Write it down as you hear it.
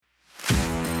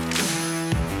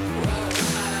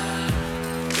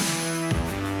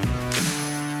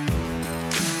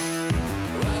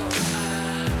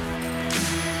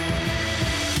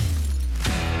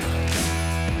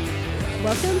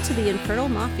to the Infertile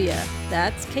Mafia.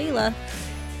 That's Kayla.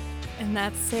 And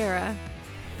that's Sarah.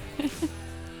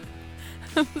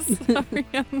 I'm sorry.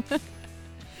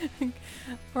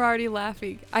 We're already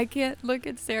laughing. I can't look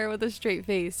at Sarah with a straight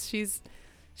face. She's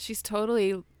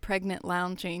totally pregnant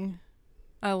lounging.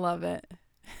 I love it.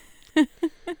 The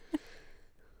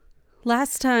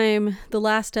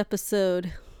last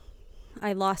episode,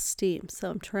 I lost steam,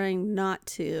 so I'm trying not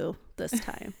to this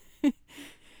time.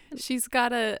 She's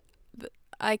got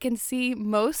I can see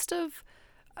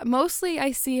mostly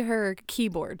I see her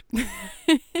keyboard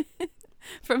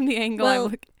from the angle I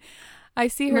look. I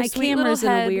see her sweet little head. My camera's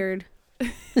in a weird.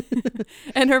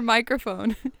 And her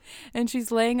microphone. And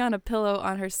she's laying on a pillow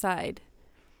on her side.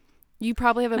 You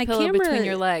probably have a pillow between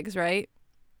your legs, right?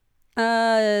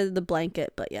 The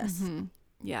blanket, but yes. Mm-hmm.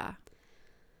 Yeah.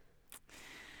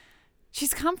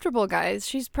 She's comfortable, guys.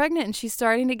 She's pregnant and she's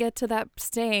starting to get to that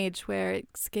stage where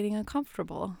it's getting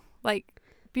uncomfortable. Like,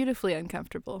 beautifully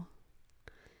uncomfortable.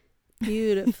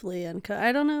 Beautifully uncomfortable.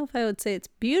 I don't know if I would say it's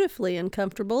beautifully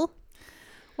uncomfortable.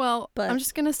 Well, but I'm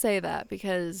just going to say that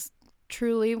because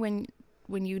truly when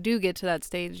you do get to that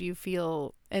stage, you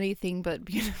feel anything but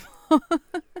beautiful.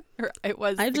 Or it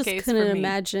was the case for me. I just couldn't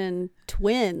imagine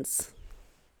twins.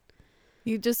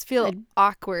 You just feel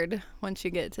awkward once you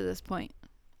get to this point.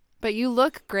 But you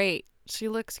look great. She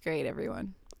looks great,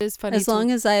 everyone. It's funny. As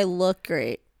long as I look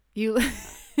great. You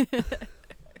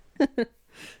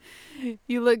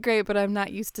look great, but I'm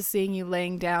not used to seeing you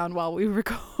laying down while we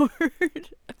record.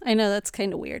 I know, that's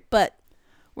kind of weird, but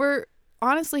we're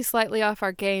honestly slightly off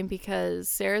our game because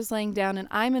Sarah's laying down and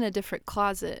I'm in a different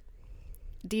closet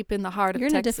deep in the heart of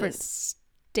Texas. You're in a different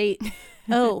state.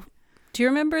 Oh, do you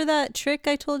remember that trick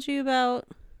I told you about?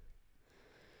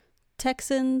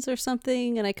 Texans or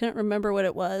something, and I couldn't remember what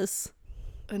it was.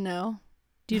 No.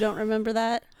 You don't remember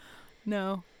that?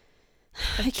 No.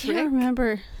 I can't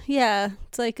remember. Yeah,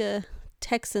 it's like a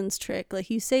Texans trick. Like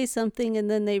you say something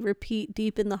and then they repeat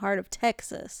deep in the heart of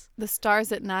Texas. The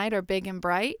stars at night are big and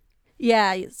bright?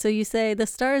 Yeah, so you say the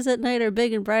stars at night are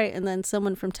big and bright, and then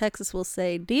someone from Texas will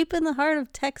say deep in the heart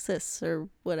of Texas, or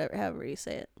whatever, however you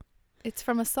say it. It's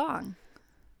from a song.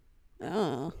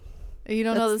 Oh. You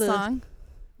don't know the song?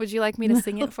 Would you like me to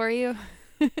sing it for you?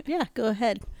 Yeah, go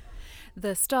ahead.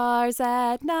 The stars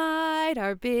at night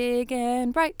are big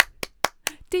and bright,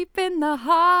 deep in the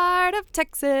heart of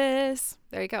Texas.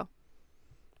 There you go.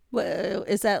 Whoa,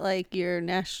 is that like your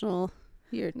national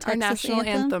national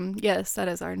anthem? Yes, that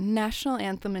is our national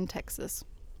anthem in Texas.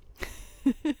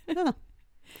 Oh.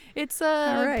 It's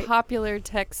a popular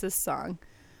Texas song.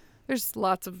 There's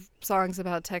lots of songs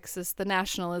about Texas. The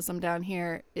nationalism down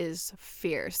here is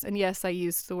fierce. And yes, I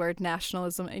used the word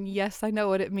nationalism. And yes, I know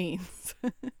what it means.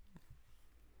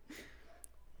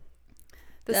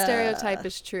 The stereotype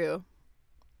is true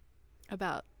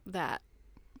about that.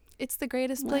 It's the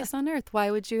greatest place on earth. Why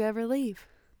would you ever leave?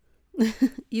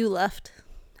 You left.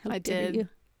 I did. You?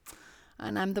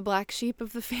 And I'm the black sheep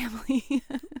of the family.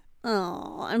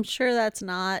 Oh, I'm sure that's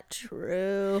not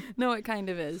true. No, it kind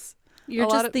of is. You're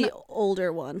just the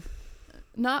older one.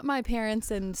 Not my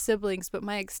parents and siblings, but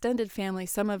my extended family.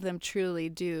 Some of them truly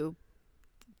do,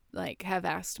 have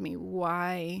asked me,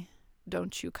 why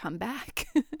don't you come back?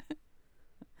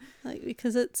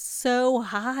 Because it's so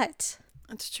hot.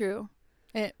 It's true.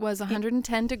 It was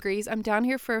 110 degrees. I'm down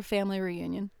here for a family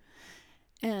reunion.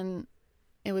 And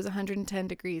it was 110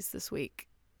 degrees this week.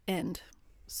 And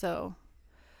so,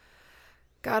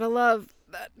 gotta love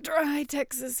that dry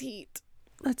Texas heat.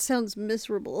 That sounds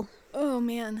miserable. Oh,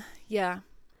 man. Yeah.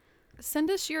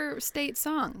 Send us your state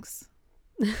songs.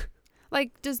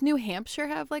 Does New Hampshire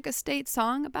have, a state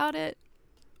song about it?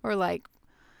 Or,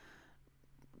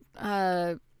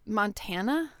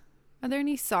 Montana? Are there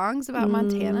any songs about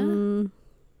Montana?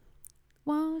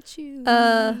 Won't you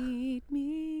meet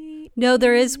me? No,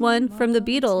 there is one from the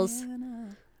Beatles.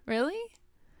 Really?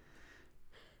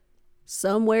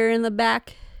 Somewhere in the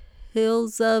back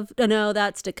hills of... Oh, no,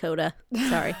 that's Dakota.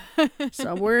 Sorry.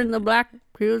 Somewhere in the black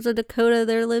hills of Dakota,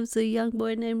 there lives a young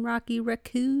boy named Rocky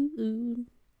Raccoon.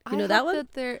 You know that one?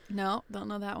 No, don't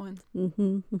know that one.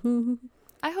 Mm-hmm.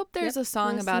 I hope there's a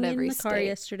song about every state. I was in the car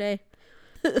yesterday.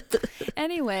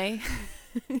 Anyway,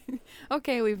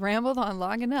 okay, we've rambled on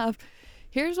long enough.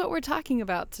 Here's what we're talking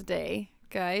about today,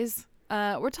 guys.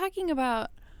 We're talking about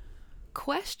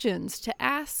questions to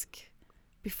ask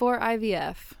before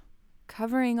IVF,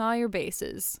 covering all your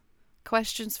bases.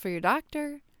 Questions for your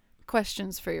doctor,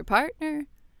 questions for your partner,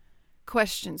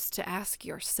 questions to ask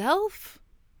yourself.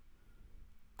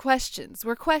 Questions.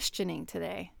 We're questioning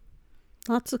today.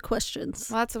 Lots of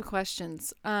questions. Lots of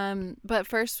questions. But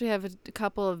first we have a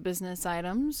couple of business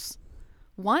items.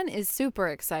 One is super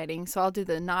exciting, so I'll do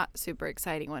the not super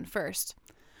exciting one first.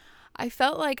 I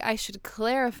felt like I should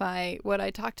clarify what I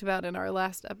talked about in our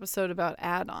last episode about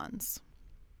add-ons.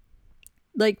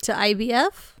 Like to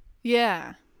IVF?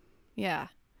 Yeah. Yeah.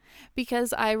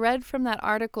 Because I read from that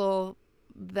article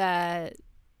that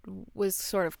was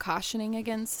sort of cautioning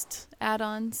against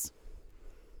add-ons.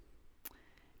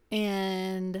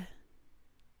 And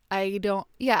I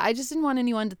just didn't want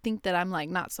anyone to think that I'm like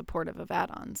not supportive of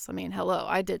add-ons. I mean, hello,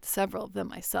 I did several of them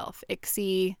myself.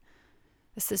 ICSI,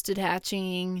 assisted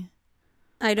hatching.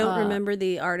 I don't remember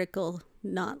the article.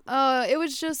 It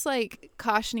was just like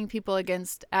cautioning people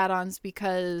against add-ons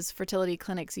because fertility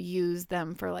clinics use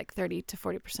them for like 30 to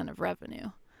 40% of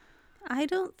revenue. I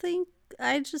don't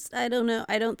know.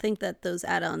 I don't think that those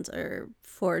add-ons are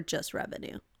for just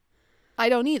revenue. I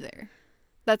don't either.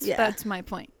 That's my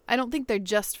point. I don't think they're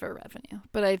just for revenue,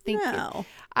 but I think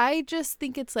I just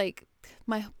think it's like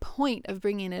my point of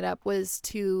bringing it up was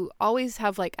to always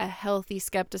have like a healthy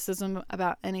skepticism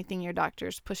about anything your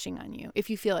doctor's pushing on you. If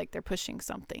you feel like they're pushing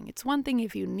something, it's one thing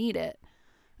if you need it.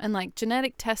 And like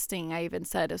genetic testing, I even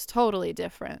said, is totally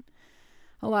different.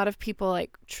 A lot of people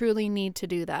like truly need to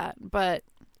do that, but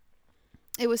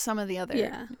it was some of the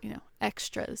other,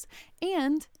 extras.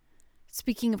 And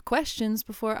speaking of questions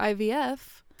before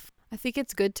IVF, I think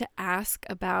it's good to ask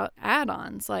about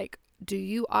add-ons. Like, do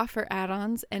you offer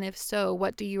add-ons? And if so,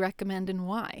 what do you recommend and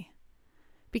why?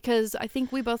 Because I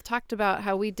think we both talked about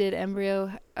how we did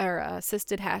embryo or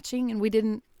assisted hatching,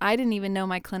 and I didn't even know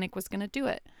my clinic was going to do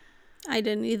it. I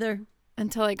didn't either.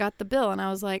 Until I got the bill, and I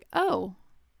was like, oh,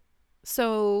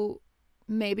 so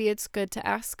maybe it's good to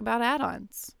ask about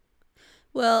add-ons.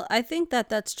 Well, I think that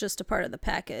that's just a part of the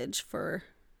package for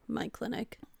my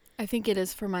clinic. I think it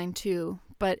is for mine too,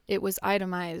 but it was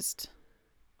itemized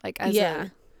like as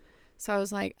so I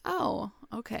was like, oh,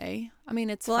 okay. I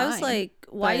mean, it's fine. I was like,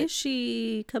 why is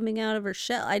she coming out of her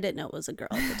shell? I didn't know it was a girl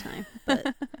at the time,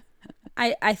 but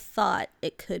I thought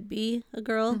it could be a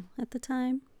girl at the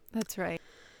time. That's right.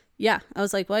 Yeah, I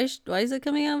was like, why is it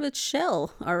coming out of its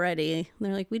shell already? And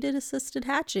they're like, we did assisted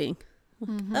hatching.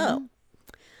 Like, oh,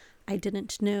 I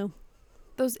didn't know.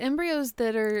 Those embryos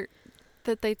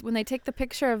when they take the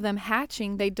picture of them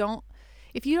hatching,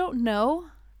 if you don't know,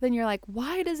 then you're like,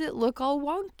 why does it look all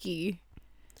wonky?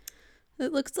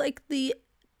 It looks like the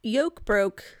yolk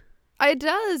broke. It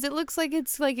does. It looks like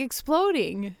it's like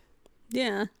exploding.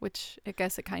 Yeah. Which I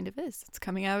guess it kind of is. It's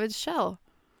coming out of its shell.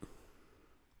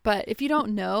 But if you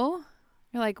don't know,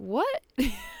 you're like, what?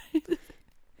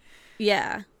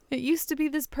 Yeah. It used to be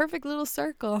this perfect little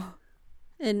circle.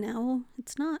 And now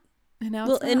it's not. And now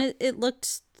it's not. And it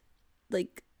looked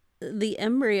like the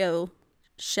embryo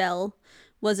shell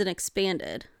wasn't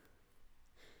expanded.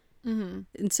 And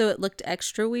so it looked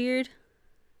extra weird.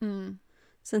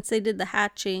 Since they did the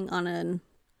hatching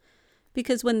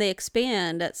because when they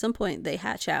expand, at some point they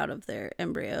hatch out of their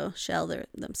embryo shell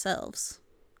themselves.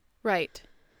 Right.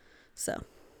 So.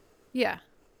 Yeah.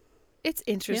 It's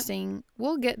interesting. Yep.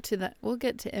 We'll get to that. We'll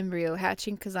get to embryo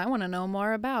hatching because I want to know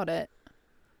more about it.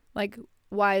 Like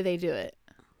why they do it.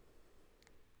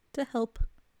 To help.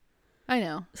 I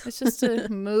know. It's just to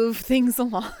move things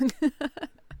along.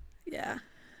 Yeah.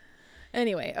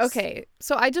 Anyway, okay.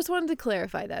 So I just wanted to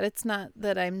clarify that. It's not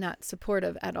that I'm not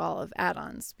supportive at all of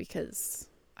add-ons because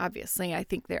obviously I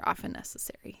think they're often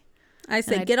necessary. I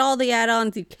say get all the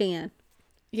add-ons you can.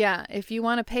 Yeah. If you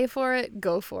want to pay for it,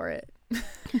 go for it.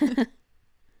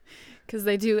 Because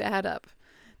they do add up.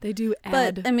 They do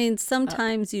add But, I mean,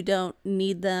 sometimes you don't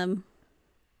need them.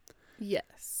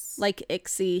 Yes. Like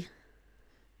ICSI.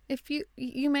 If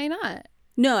you may not.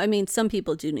 No, I mean, some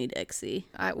people do need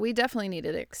ICSI. We definitely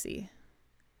needed ICSI.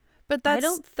 But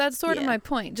that's sort of my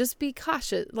point. Just be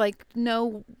cautious. Like,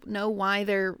 know why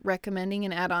they're recommending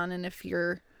an add-on and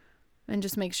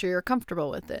just make sure you're comfortable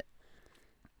with it.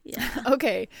 Yeah.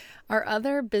 Okay. Our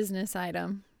other business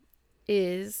item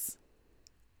is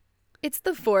it's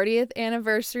the 40th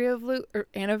anniversary of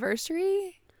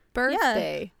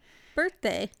birthday. Yeah,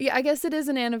 birthday. Yeah, I guess it is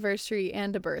an anniversary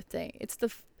and a birthday. It's the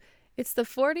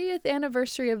 40th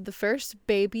anniversary of the first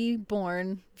baby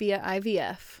born via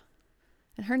IVF.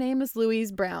 And her name is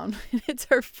Louise Brown. It's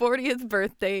her 40th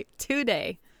birthday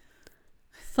today.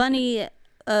 Funny,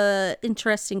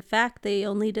 interesting fact, they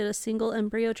only did a single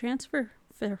embryo transfer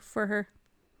for her.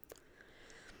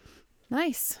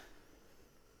 Nice.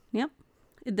 Yep.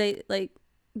 They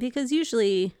because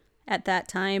usually at that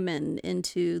time and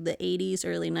into the 80s,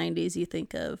 early 90s, you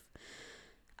think of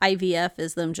IVF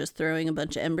as them just throwing a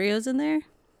bunch of embryos in there.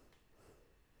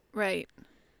 Right.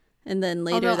 And then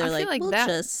later they're like we'll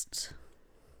just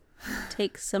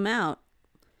take some out.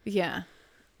 Yeah.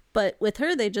 But with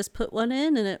her, they just put one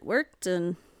in and it worked.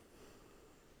 And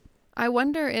I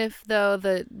wonder if, though,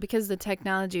 because the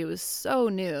technology was so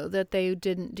new that they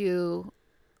didn't do,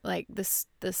 like, the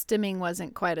stimming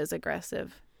wasn't quite as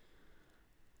aggressive.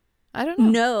 I don't know.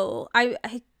 No,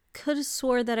 I could have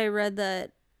swore that I read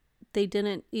that they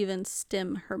didn't even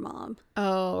stim her mom.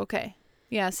 Oh, okay.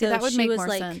 Yeah, see, So that would she make was more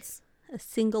like sense. a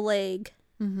single egg.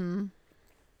 Mm-hmm.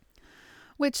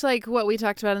 Which, like what we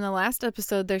talked about in the last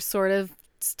episode, they're sort of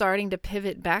starting to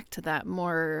pivot back to that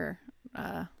more,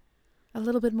 a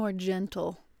little bit more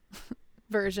gentle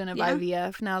version of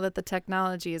IVF now that the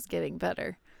technology is getting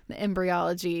better, the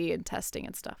embryology and testing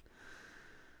and stuff.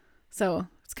 So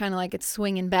it's kind of like it's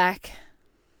swinging back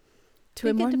to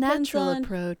a more natural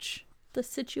approach. The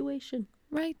situation.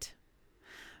 Right.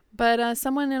 But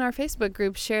someone in our Facebook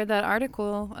group shared that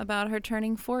article about her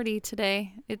turning 40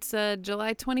 today. It's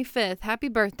July 25th. Happy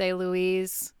birthday,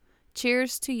 Louise.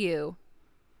 Cheers to you.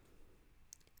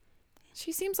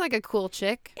 She seems like a cool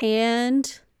chick.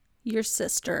 And your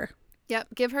sister.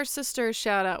 Yep. Give her sister a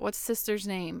shout out. What's sister's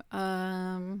name?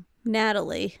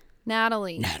 Natalie.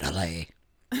 Natalie.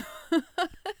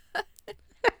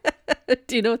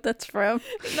 Do you know what that's from?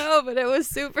 No, but it was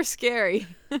super scary.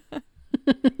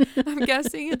 I'm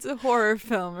guessing it's a horror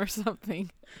film or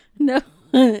something. No,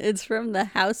 it's from The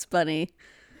House Bunny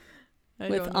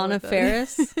with Anna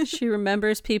Faris. She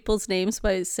remembers people's names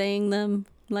by saying them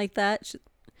like that.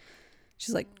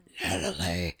 She's like,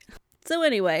 Natalie. So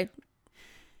anyway,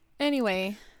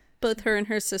 both her and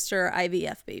her sister are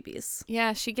IVF babies.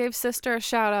 Yeah, she gave sister a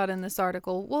shout out in this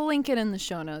article. We'll link it in the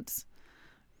show notes.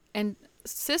 And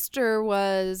sister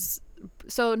was,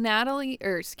 so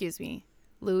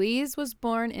Louise was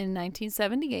born in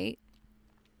 1978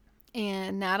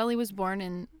 and Natalie was born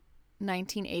in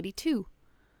 1982.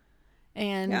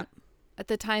 And at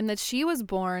the time that she was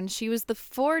born, she was the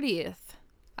 40th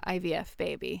IVF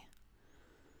baby.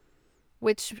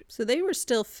 So they were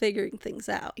still figuring things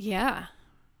out. Yeah.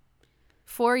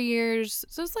 4 years.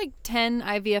 So it's like 10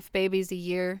 IVF babies a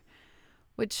year,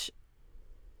 which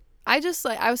I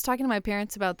was talking to my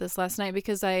parents about this last night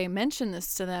because I mentioned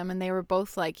this to them and they were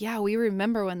both like, yeah, we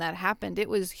remember when that happened. It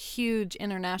was huge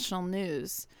international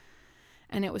news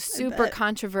and it was super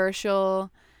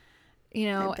controversial, you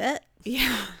know. I bet.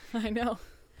 Yeah, I know.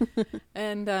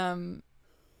 And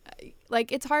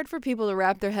like it's hard for people to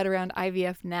wrap their head around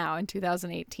IVF now in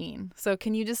 2018. So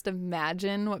can you just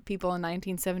imagine what people in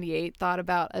 1978 thought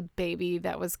about a baby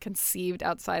that was conceived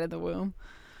outside of the womb?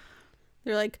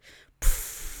 They're like,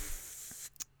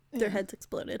 their heads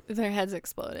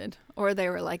exploded. Or they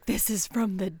were like, this is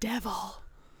from the devil.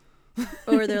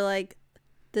 Or they're like,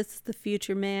 this is the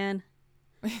future man.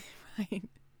 Right.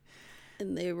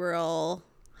 And they were all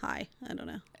high. I don't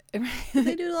know.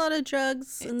 They do a lot of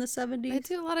drugs in the 70s. They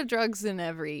do a lot of drugs in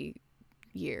every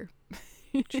year.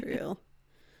 True.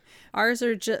 Ours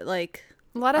are just like,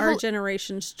 our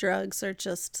generation's drugs are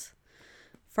just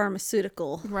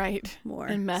pharmaceutical. Right. More.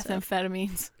 And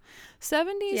methamphetamines.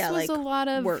 70s was a lot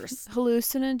of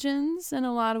hallucinogens and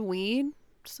a lot of weed.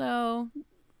 So,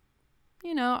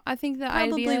 you know, I think the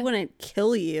probably wouldn't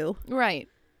kill you. Right.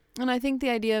 And I think the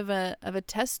idea of a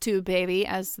test tube baby,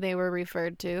 as they were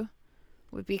referred to,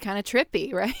 would be kind of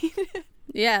trippy, right?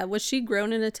 Yeah. Was she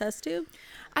grown in a test tube?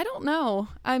 I don't know.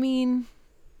 I mean,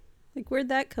 like, where'd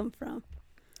that come from?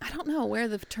 I don't know where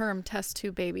the term test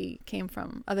tube baby came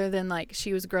from, other than like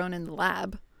she was grown in the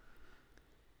lab.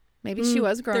 Maybe she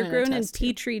was grown in a test tube. They're grown in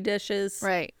petri dishes.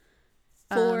 Right.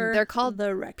 They're called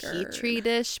the record. Petri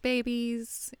dish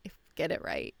babies. Get it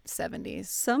right. 70s.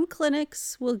 Some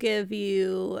clinics will give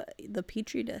you the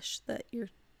petri dish that your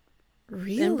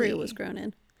embryo was grown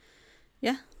in.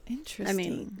 Yeah. Interesting. I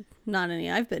mean, not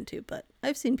any I've been to, but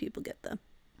I've seen people get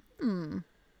them.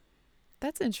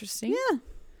 That's interesting. Yeah.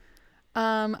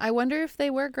 I wonder if they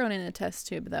were grown in a test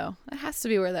tube, though. That has to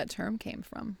be where that term came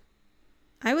from.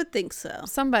 I would think so.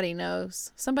 Somebody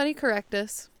knows. Somebody correct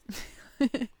us.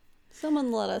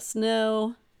 Someone let us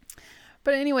know.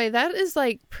 But anyway, that is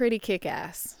like pretty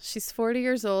kick-ass. She's 40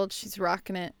 years old. She's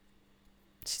rocking it.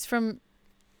 She's from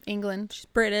England. She's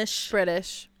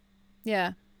British.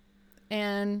 Yeah.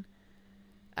 And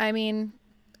I mean,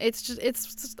 it's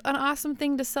just an awesome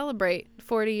thing to celebrate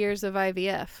 40 years of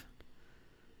IVF.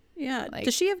 Yeah. Like,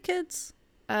 does she have kids?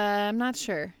 I'm not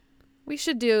sure. We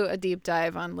should do a deep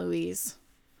dive on Louise.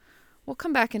 We'll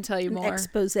come back and tell you more.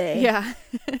 Expose. Yeah.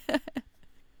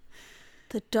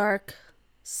 The dark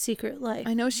secret life.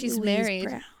 I know she's Louise Married.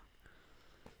 Brown.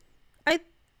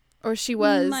 Or she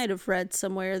was. Might have read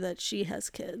somewhere that she has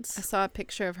kids. I saw a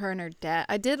picture of her and her dad.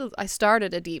 I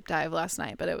started a deep dive last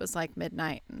night, but it was like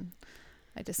midnight and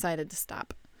I decided to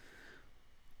stop.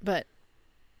 But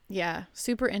yeah,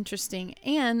 super interesting.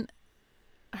 And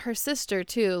her sister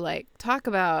too, like, talk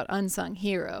about unsung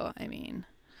hero. I mean,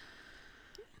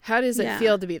 how does it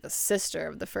feel to be the sister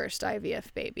of the first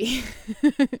IVF baby?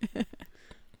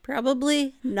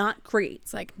 Probably not great.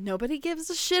 It's like, nobody gives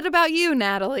a shit about you,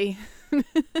 Natalie.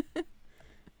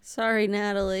 Sorry,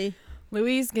 Natalie.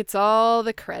 Louise gets all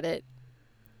the credit.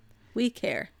 We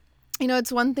care. You know,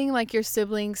 it's one thing like your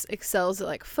siblings excels at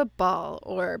like football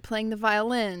or playing the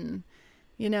violin.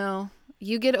 You know,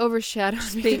 you get overshadowed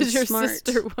Just because your smart.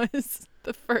 sister was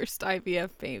the first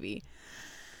IVF baby.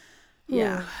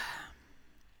 Yeah. Ooh.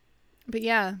 But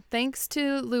yeah, thanks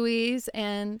to Louise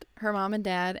and her mom and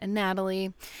dad and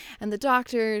Natalie and the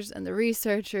doctors and the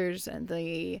researchers and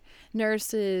the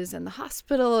nurses and the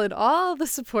hospital and all the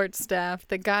support staff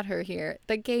that got her here,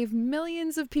 that gave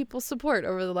millions of people support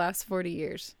over the last 40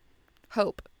 years.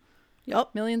 Hope.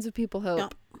 Yup. Millions of people hope.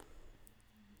 Yep.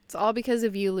 It's all because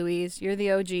of you, Louise. You're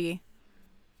the OG.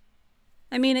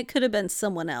 I mean, it could have been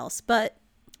someone else, but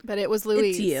it was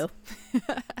Louise. it's you.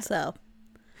 So.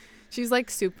 She's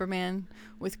like Superman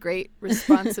with great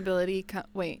responsibility.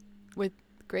 With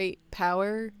great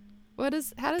power. How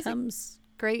does it?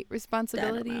 Great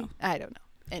responsibility? I don't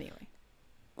know. Anyway.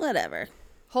 Whatever.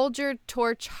 Hold your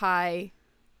torch high.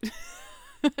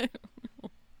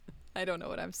 I don't know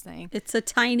what I'm saying. It's a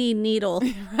tiny needle.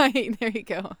 Right, there you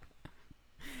go.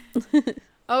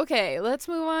 Okay, let's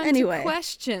move on to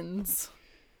questions.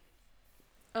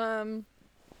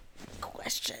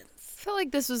 Questions. I feel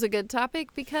like this was a good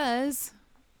topic because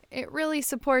it really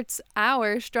supports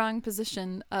our strong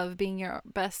position of being your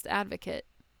best advocate.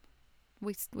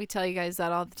 We tell you guys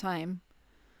that all the time.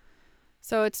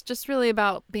 So it's just really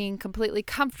about being completely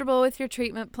comfortable with your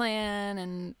treatment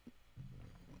plan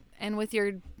and with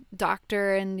your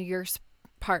doctor and your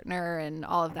partner and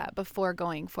all of that before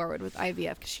going forward with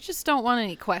IVF, because you just don't want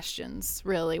any questions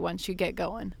really once you get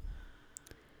going.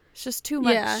 It's just too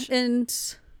much. Yeah,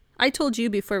 and I told you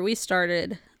before we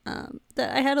started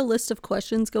that I had a list of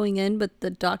questions going in, but the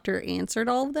doctor answered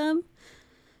all of them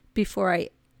before I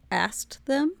asked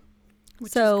them.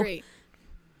 Which is great.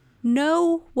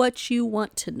 Know what you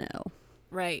want to know.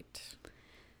 Right.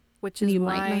 Which is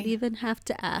why might not even have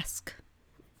to ask.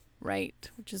 Right.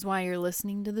 Which is why you're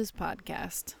listening to this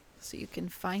podcast. So you can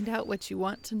find out what you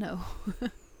want to know.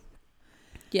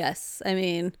 Yes. I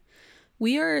mean,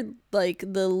 we are like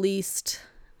the least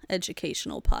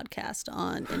educational podcast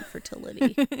on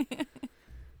infertility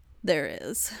there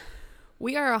is.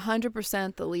 We are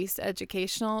 100% the least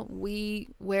educational. We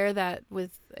wear that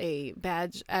with a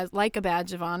badge, as like a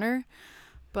badge of honor.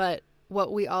 But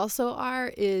what we also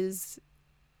are is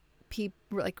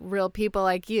like real people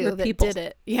like you that did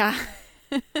it. Yeah.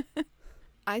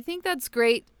 I think that's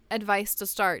great advice to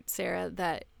start, Sarah,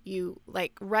 that you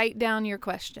like write down your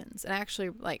questions and actually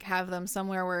like have them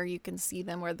somewhere where you can see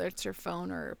them, whether it's your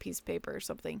phone or a piece of paper or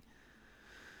something.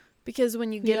 Because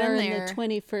when you get in there, in the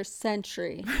 21st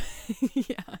century.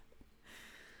 Yeah.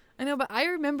 I know, but I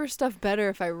remember stuff better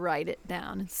if I write it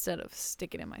down instead of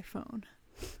stick it in my phone.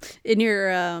 In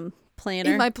your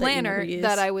planner? In my planner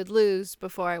that I would lose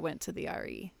before I went to the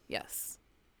RE. Yes.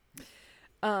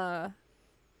 But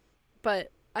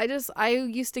I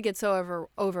used to get so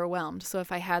overwhelmed. So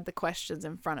if I had the questions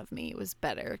in front of me, it was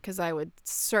better because I would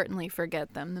certainly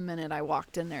forget them the minute I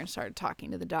walked in there and started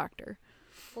talking to the doctor.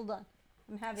 Hold on.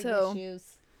 I'm having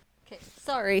issues. Okay.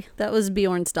 Sorry. That was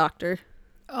Bjorn's doctor.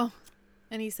 Oh,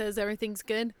 and he says everything's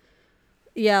good?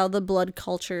 Yeah, the blood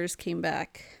cultures came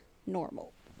back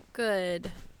normal.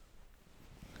 Good.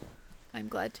 I'm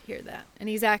glad to hear that. And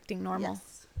he's acting normal.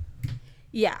 Yes.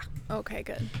 Yeah. Okay,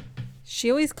 good. She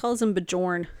always calls him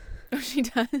Bjorn. Oh, she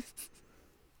does?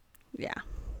 Yeah.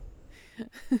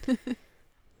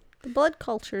 The blood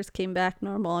cultures came back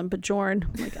normal on Bjorn.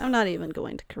 Like, I'm not even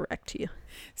going to correct you.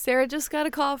 Sarah just got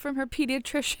a call from her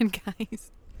pediatrician,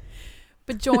 guys.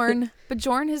 Bjorn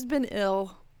has been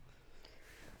ill.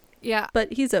 Yeah.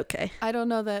 But he's okay. I don't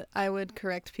know that I would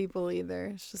correct people either.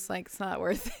 It's just like, it's not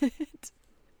worth it.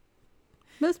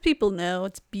 Most people know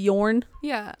it's Bjorn.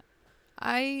 Yeah.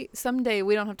 Someday,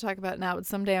 we don't have to talk about it now, but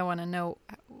someday I want to know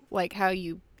like how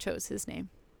you chose his name.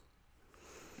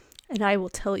 And I will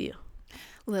tell you.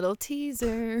 Little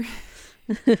teaser.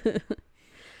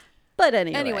 But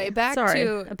anyway, back sorry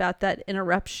to about that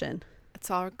interruption. It's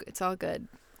all good.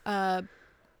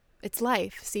 It's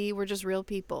life. See, we're just real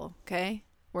people, okay?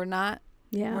 We're not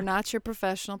your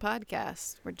professional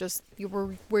podcast.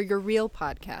 We're your real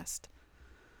podcast.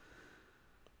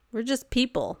 We're just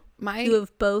people who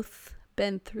have both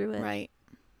been through it. Right.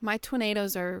 My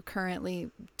tornadoes are currently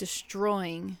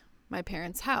destroying my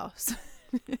parents' house.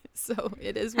 So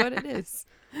it is what it is.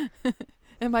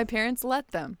 And my parents let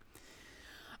them.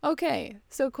 Okay,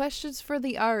 so questions for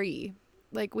the RE.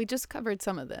 Like, we just covered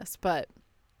some of this, but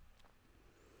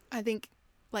I think,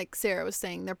 like Sarah was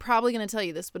saying, they're probably going to tell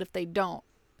you this, but if they don't,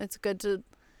 it's good to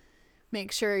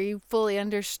make sure you fully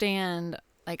understand,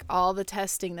 like, all the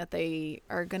testing that they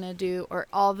are going to do, or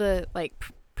all the, like,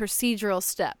 procedural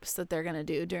steps that they're going to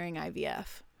do during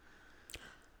IVF.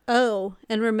 Oh,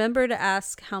 and remember to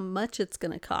ask how much it's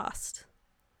going to cost.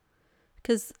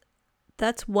 Because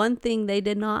that's one thing they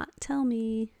did not tell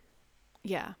me.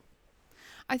 Yeah.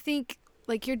 I think,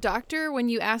 like, your doctor, when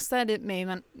you ask that, it may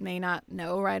not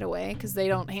know right away because they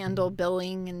don't handle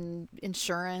billing and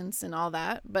insurance and all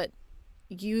that. But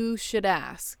you should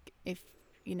ask if,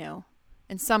 you know,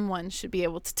 and someone should be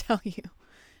able to tell you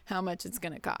how much it's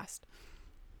going to cost.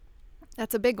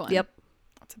 That's a big one. Yep.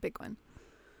 That's a big one.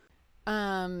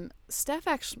 Steph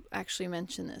actually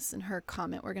mentioned this in her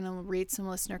comment. We're going to read some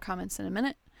listener comments in a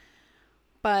minute.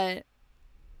 But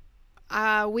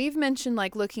we've mentioned,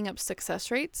 like, looking up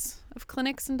success rates of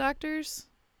clinics and doctors.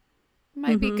 It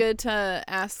might be good to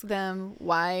ask them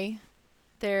why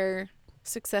their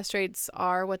success rates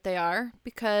are what they are,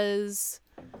 because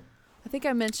I think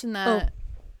I mentioned that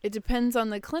it depends on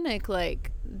the clinic.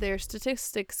 Like, their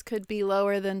statistics could be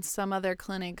lower than some other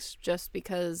clinics just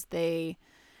because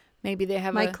maybe they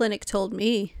have My clinic told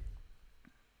me.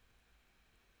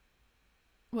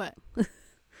 What?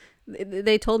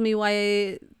 They told me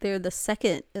why they're the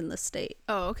second in the state.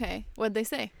 Oh, okay. What'd they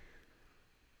say?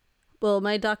 Well,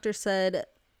 my doctor said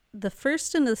the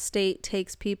first in the state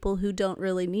takes people who don't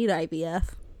really need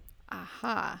IVF.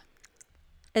 Aha.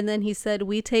 And then he said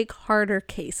we take harder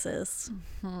cases.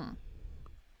 Mm-hmm.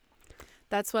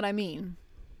 That's what I mean.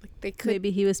 Like, they could.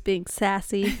 Maybe he was being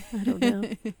sassy. I don't know.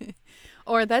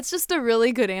 Or that's just a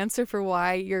really good answer for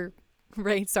why your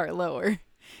rates are lower.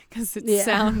 Because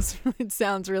it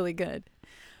sounds really good.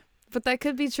 But that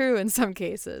could be true in some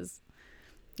cases.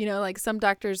 You know, like some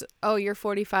doctors, oh, you're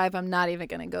 45, I'm not even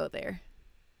going to go there.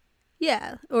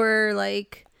 Yeah. Or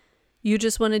like, you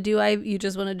just want to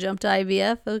jump to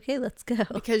IVF? Okay, let's go.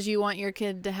 Because you want your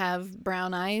kid to have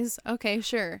brown eyes? Okay,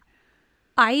 sure.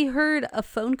 I heard a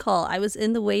phone call. I was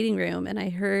in the waiting room and I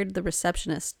heard the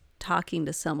receptionist talking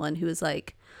to someone who was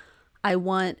like, I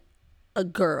want a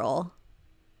girl.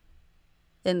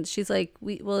 And she's like,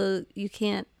 well, you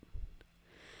can't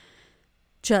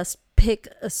just pick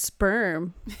a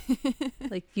sperm.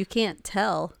 Like, you can't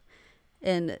tell.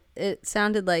 And it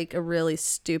sounded like a really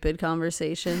stupid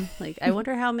conversation. Like, I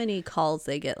wonder how many calls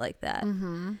they get like that.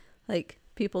 Mm-hmm. Like,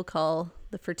 people call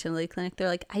the fertility clinic. They're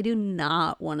like, I do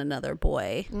not want another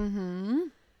boy. Mm-hmm.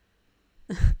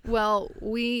 Well,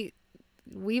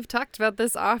 we've talked about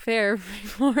this off air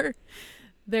before.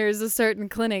 There's a certain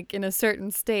clinic in a certain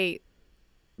state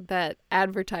that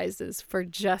advertises for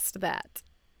just that.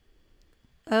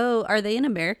 Oh, are they in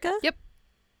America? Yep.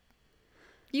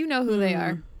 You know who they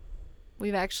are.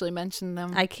 We've actually mentioned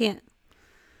them. I can't.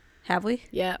 Have we?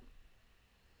 Yeah.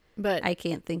 But I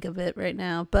can't think of it right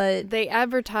now. But they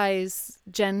advertise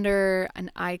gender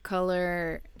and eye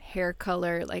color, hair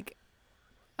color. Like,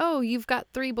 oh, you've got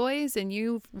 3 boys and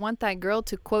you want that girl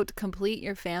to, quote, complete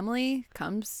your family?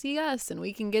 Come see us and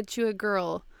we can get you a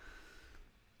girl.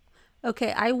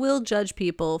 Okay, I will judge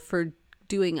people for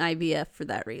doing IVF for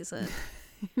that reason.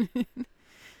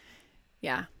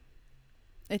 Yeah.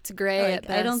 It's gray at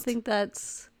best. I don't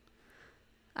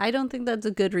think that's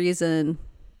a good reason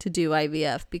to do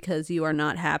IVF because you are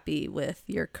not happy with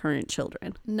your current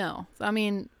children. No. I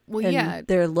mean, well, and yeah.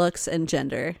 their looks and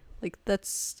gender. Like,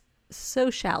 that's so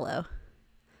shallow.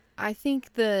 I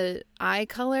think the eye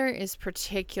color is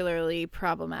particularly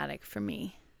problematic for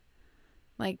me.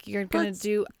 Like, you're going to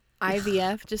do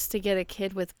IVF just to get a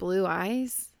kid with blue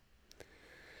eyes?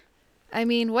 I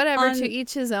mean, whatever, to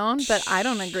each his own, but I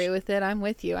don't agree with it. I'm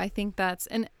with you. I think that's,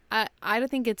 and I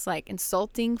think it's like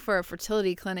insulting for a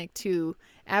fertility clinic to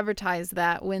advertise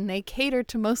that when they cater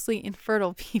to mostly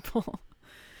infertile people.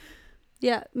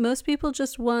 Yeah, most people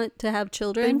just want to have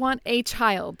children. They want a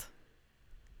child.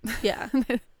 Yeah.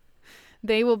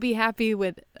 They will be happy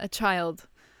with a child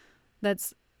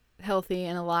that's healthy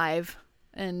and alive,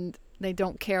 and they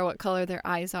don't care what color their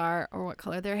eyes are or what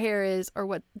color their hair is or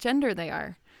what gender they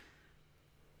are.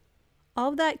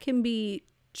 All that can be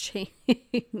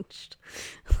changed,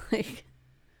 like,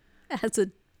 as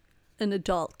an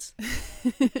adult.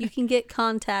 You can get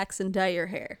contacts and dye your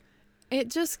hair. It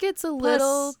just gets a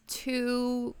little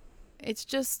too. It's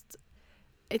just.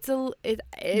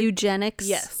 Eugenics.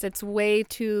 Yes, it's way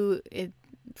too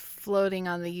floating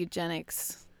on the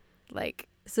eugenics. Like,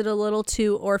 Is it a little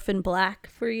too orphan black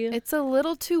for you? It's a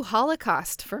little too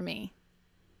Holocaust for me.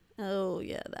 Oh,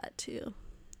 yeah, that too.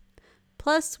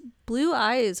 Plus, blue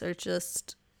eyes are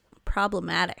just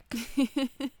problematic.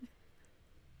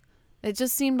 It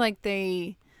just seemed like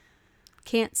they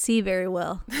can't see very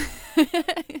well.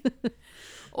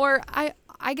 Or I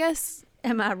guess...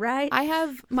 Am I right?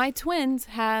 My twins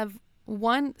have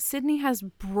one... Sydney has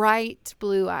bright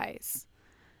blue eyes.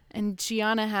 And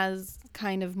Gianna has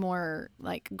kind of more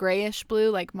like grayish blue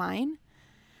like mine.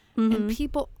 Mm-hmm. And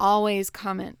people always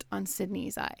comment on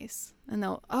Sydney's eyes. And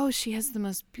they'll, oh, she has the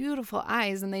most beautiful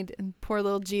eyes. And poor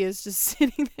little Gia's just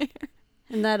sitting there.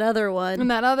 And that other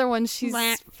one, she's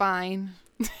fine.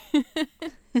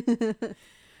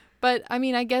 But, I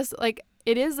mean, I guess, like,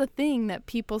 it is a thing that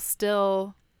people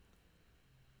still,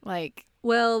 like...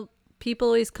 Well, people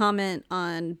always comment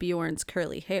on Bjorn's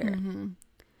curly hair. Mm-hmm.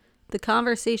 The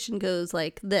conversation goes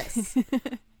like this.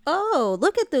 Oh,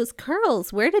 look at those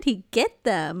curls. Where did he get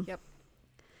them? Yep.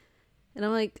 And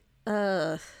I'm like,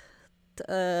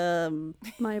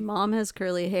 my mom has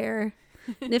curly hair.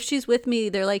 And if she's with me,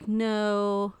 they're like,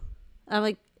 no. I'm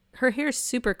like, her hair's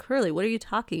super curly. What are you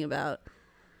talking about?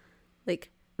 Like,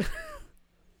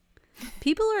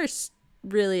 people are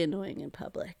really annoying in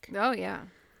public. Oh, yeah.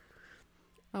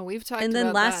 Oh, we've talked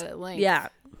about that at length. Yeah.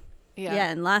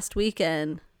 And last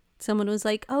weekend, someone was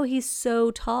like, oh, he's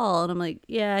so tall. And I'm like,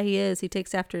 yeah, he is. He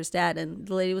takes after his dad. And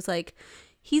the lady was like,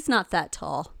 he's not that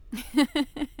tall.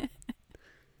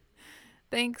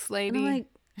 Thanks, lady. And I'm like,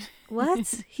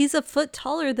 what? He's a foot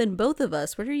taller than both of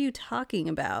us. What are you talking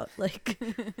about? Like,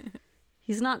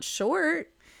 he's not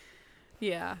short.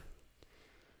 Yeah.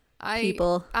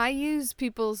 I use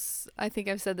people's, I think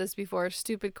I've said this before,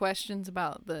 stupid questions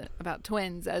about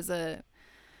twins as a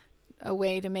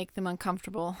way to make them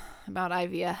uncomfortable about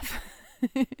IVF.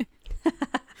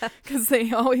 Because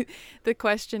the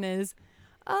question is,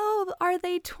 oh, are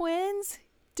they twins?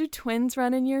 Do twins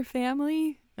run in your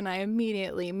family? And I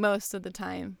immediately, most of the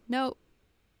time, nope,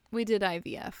 we did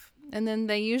IVF. And then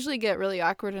they usually get really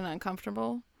awkward and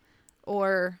uncomfortable,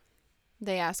 or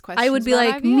they ask questions. I would be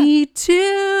like, IVF. Me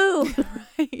too.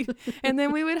 Right. And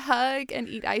then we would hug and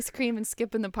eat ice cream and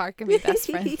skip in the park and be best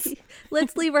friends.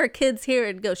 Let's leave our kids here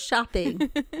and go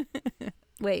shopping.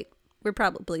 Wait, we're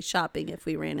probably shopping if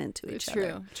we ran into each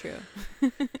other. True.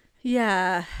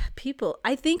 Yeah, people.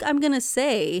 I think I'm going to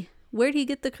say, where do you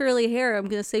get the curly hair? I'm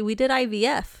going to say we did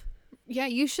IVF. Yeah,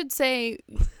 you should say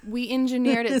we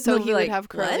engineered it so he would have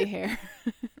curly hair.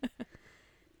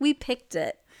 We picked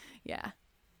it. Yeah.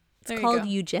 It's called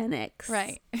eugenics.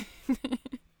 Right.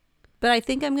 But I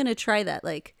think I'm going to try that.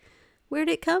 Like, where'd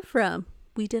it come from?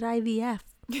 We did IVF.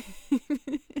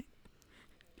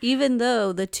 Even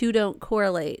though the two don't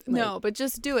correlate. Like, no, but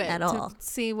just do it at all. To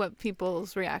see what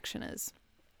people's reaction is.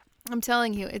 I'm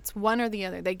telling you, it's one or the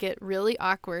other. They get really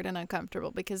awkward and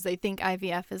uncomfortable because they think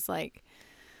IVF is like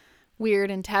weird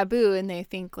and taboo, and they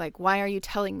think like, why are you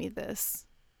telling me this?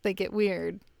 They get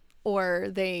weird. Or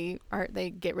they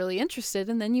get really interested,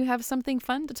 and then you have something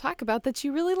fun to talk about that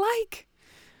you really like.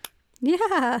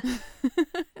 Yeah.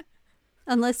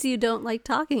 Unless you don't like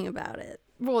talking about it.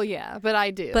 Well, yeah, but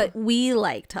I do. But we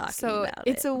like talking about it. So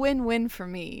it's a win-win for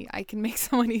me. I can make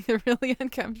someone either really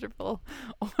uncomfortable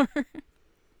or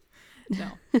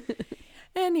no.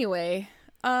 Anyway,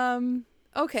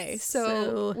 okay,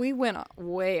 so we went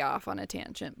way off on a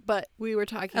tangent, but we were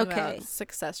talking about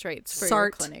success rates for your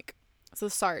clinic. So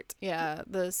SART, yeah,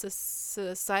 the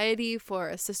Society for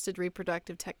Assisted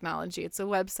Reproductive Technology. It's a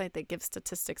website that gives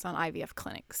statistics on IVF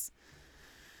clinics.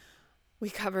 We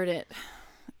covered it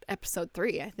episode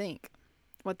 3, I think,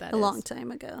 what that is. A long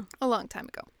time ago.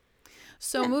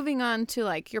 So moving on to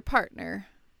like your partner,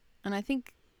 and I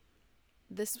think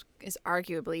this is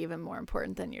arguably even more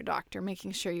important than your doctor,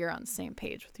 making sure you're on the same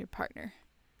page with your partner,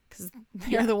 because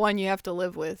they're the one you have to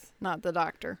live with, not the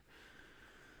doctor.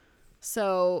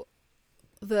 So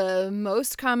the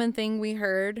most common thing we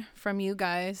heard from you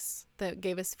guys that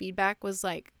gave us feedback was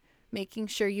like making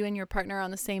sure you and your partner are on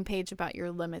the same page about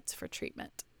your limits for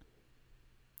treatment.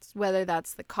 Whether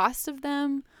that's the cost of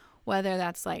them, whether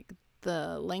that's like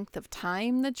the length of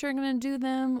time that you're going to do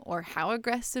them, or how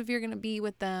aggressive you're going to be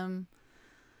with them.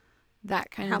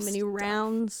 That kind of stuff. How many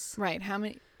rounds? Right.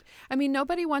 I mean,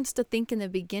 nobody wants to think in the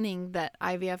beginning that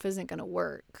IVF isn't going to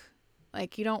work.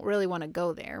 Like, you don't really want to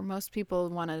go there. Most people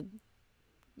want to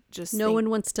just No one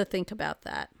wants to think about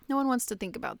that. No one wants to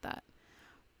think about that.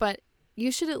 But you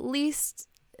should at least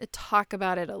talk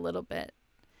about it a little bit.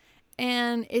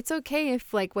 And it's okay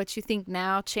if, like, what you think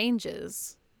now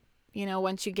changes, you know,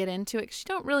 once you get into it. 'Cause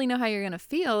you don't really know how you're going to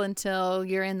feel until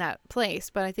you're in that place.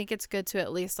 But I think it's good to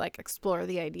at least, like, explore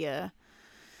the idea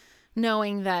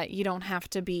knowing that you don't have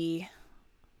to be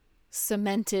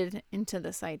cemented into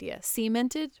this idea.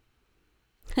 Cemented?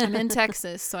 I'm in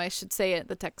Texas, so I should say it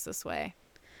the Texas way.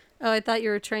 Oh, I thought you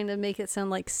were trying to make it sound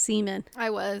like semen. I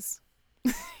was.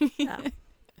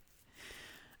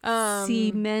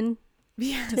 Semen.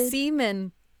 Yeah,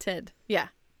 cemented. Yeah.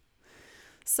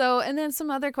 So, and then some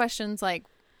other questions like,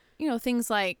 things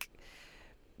like,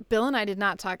 Bill and I did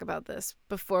not talk about this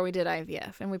before we did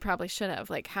IVF, and we probably should have.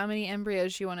 Like, how many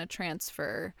embryos you want to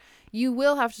transfer. You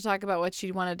will have to talk about what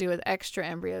you want to do with extra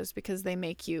embryos because they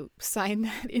make you sign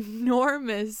that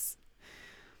enormous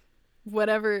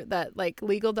whatever that like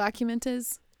legal document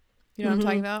is. You know what I'm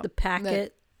talking about? The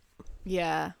packet.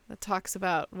 That talks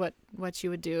about what you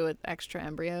would do with extra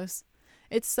embryos.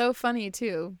 It's so funny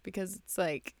too because it's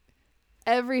like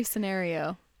every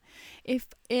scenario.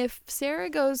 If Sarah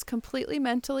goes completely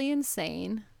mentally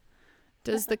insane,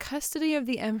 does the custody of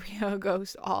the embryo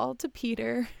goes all to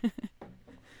Peter?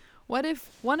 What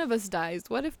if one of us dies?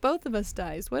 What if both of us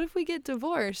dies? What if we get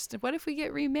divorced? What if we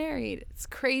get remarried? It's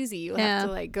crazy. You have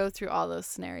to like go through all those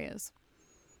scenarios.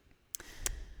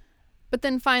 But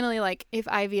then finally, like if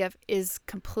IVF is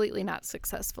completely not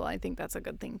successful, I think that's a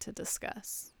good thing to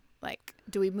discuss. Like,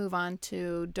 do we move on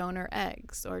to donor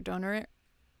eggs or donor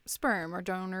sperm or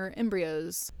donor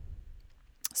embryos?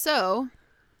 So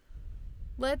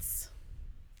let's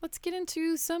get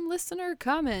into some listener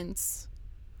comments.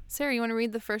 Sarah, you want to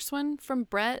read the first one from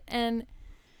Brett? And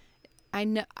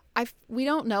we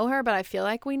don't know her, but I feel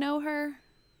like we know her.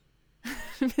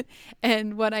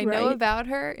 And what I know about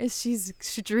her is she's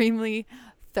extremely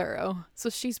thorough. So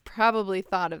she's probably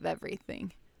thought of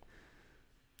everything.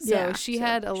 So she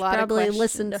had a lot of questions. Probably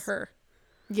listened to her.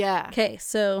 Yeah. Okay,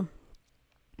 so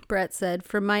Brett said,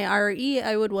 for my RE,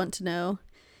 I would want to know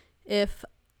if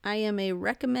I am a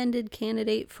recommended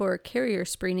candidate for carrier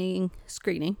screening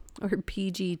or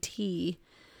PGT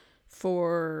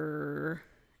for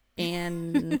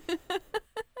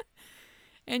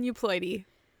aneuploidy.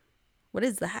 What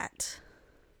is that?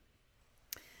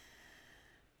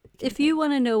 If you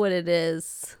want to know what it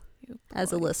is,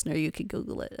 as a listener, you could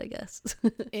Google it, I guess.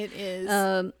 It is.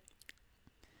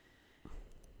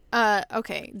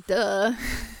 Okay, duh.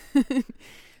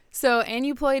 So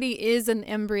aneuploidy is an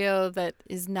embryo that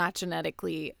is not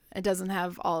genetically, it doesn't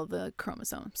have all the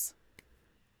chromosomes.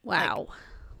 Wow. Like,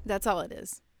 that's all it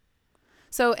is.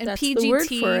 So in that's PGT, the word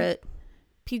for it.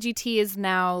 PGT is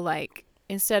now like,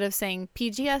 instead of saying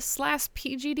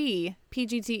PGS/PGD,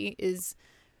 PGT is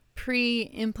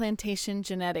pre-implantation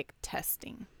genetic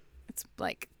testing. It's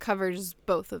like covers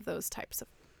both of those types of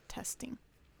testing.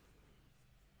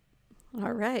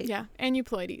 All right. Yeah,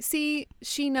 aneuploidy. See,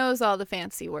 she knows all the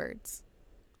fancy words.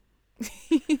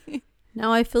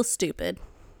 Now I feel stupid.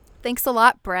 Thanks a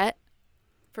lot, Brett,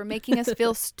 for making us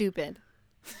feel stupid.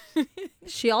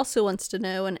 She also wants to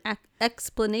know an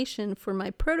explanation for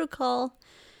my protocol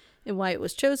and why it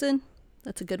was chosen.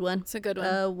 That's a good one. It's a good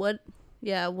one.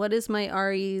 What is my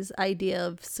RE's idea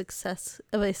of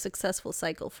a successful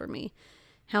cycle for me?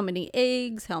 How many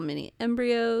eggs? How many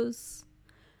embryos?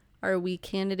 Are we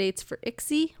candidates for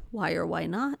ICSI? Why or why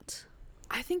not?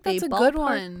 I think that's a good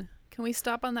one. Can we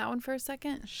stop on that one for a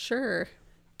second? Sure.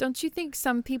 Don't you think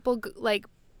some people, like,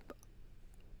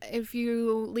 if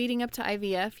you leading up to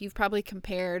IVF, you've probably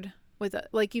compared with,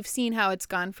 like, you've seen how it's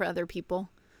gone for other people.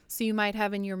 So you might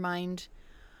have in your mind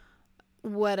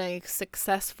what a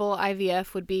successful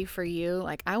IVF would be for you.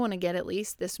 Like, I want to get at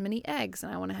least this many eggs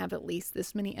and I want to have at least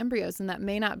this many embryos. And that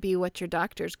may not be what your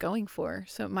doctor's going for.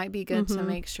 So it might be good to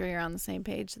make sure you're on the same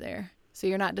page there, so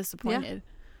you're not disappointed.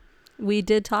 Yeah. We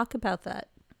did talk about that.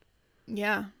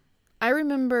 Yeah. I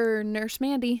remember Nurse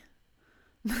Mandy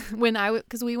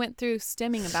because we went through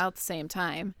stimming about the same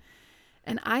time.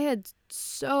 And I had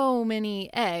so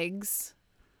many eggs.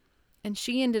 And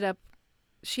she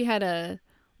had a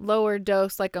lower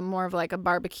dose, like more of a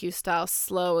barbecue style,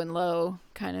 slow and low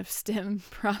kind of stim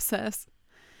process.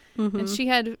 And she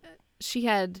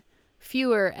had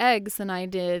fewer eggs than I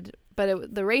did,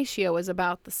 but the ratio was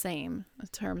about the same in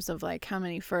terms of like how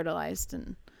many fertilized.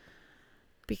 And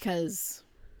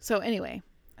so anyway,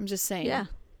 I'm just saying,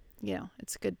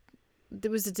 it's good.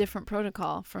 There was a different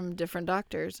protocol from different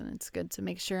doctors, and it's good to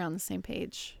make sure you're on the same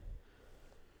page.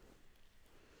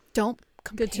 Don't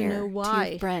compare good to know why. To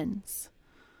your friends.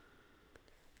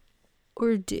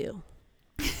 Or do.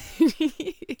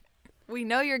 We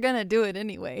know you're going to do it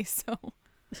anyway, so.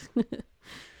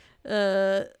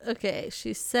 Okay,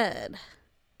 she said,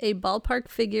 a ballpark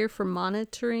figure for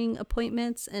monitoring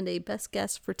appointments and a best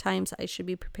guess for times I should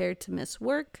be prepared to miss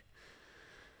work.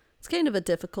 It's kind of a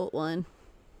difficult one,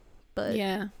 but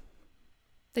yeah,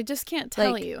 they just can't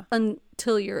tell you.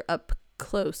 till you're up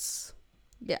close.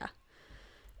 Yeah.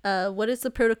 What is the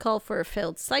protocol for a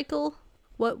failed cycle?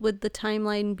 What would the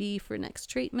timeline be for next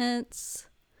treatments?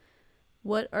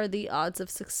 What are the odds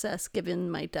of success given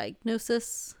my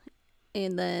diagnosis?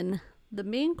 And then the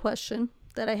main question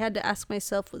that I had to ask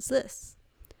myself was this.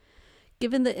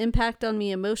 Given the impact on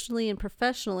me emotionally and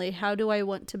professionally, how do I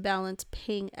want to balance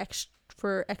paying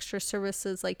for extra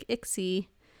services like ICSI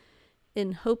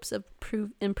in hopes of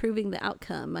improving the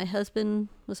outcome? My husband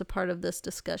was a part of this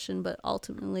discussion, but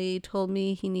ultimately told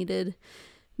me he needed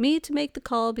me to make the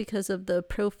call because of the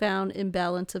profound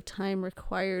imbalance of time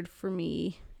required for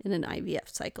me in an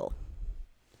IVF cycle.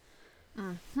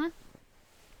 Mm-hmm.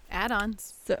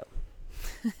 Add-ons. So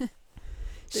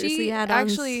she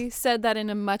actually said that in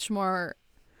a much more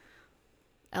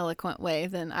eloquent way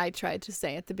than I tried to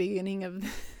say at the beginning of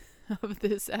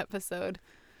this episode,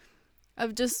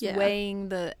 of just weighing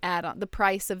the add-on, the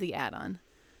price of the add-on,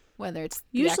 whether it's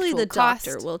usually the cost.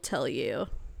 Doctor will tell you.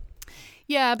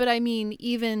 Yeah, but I mean,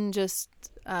 even just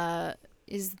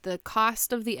is the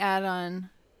cost of the add-on,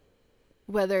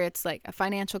 whether it's like a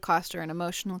financial cost or an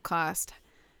emotional cost,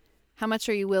 how much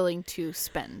are you willing to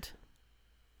spend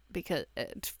because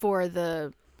for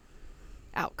the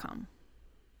outcome?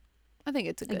 I think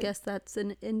it's a good. I guess that's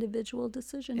an individual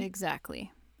decision.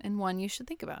 Exactly. And one you should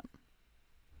think about.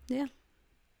 Yeah.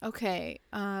 Okay.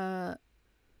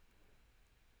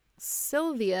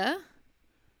 Sylvia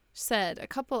said a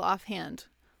couple offhand.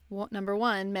 Number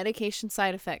 1, medication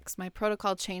side effects. My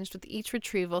protocol changed with each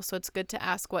retrieval, so it's good to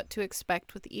ask what to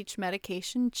expect with each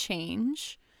medication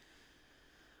change.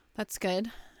 That's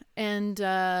good. And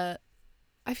I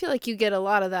feel like you get a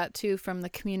lot of that, too, from the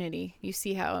community. You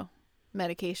see how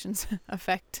medications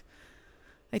affect.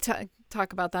 They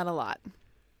talk about that a lot.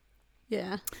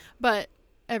 Yeah. But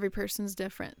every person's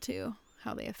different, too,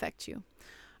 how they affect you.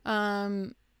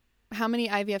 How many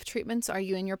IVF treatments are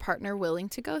you and your partner willing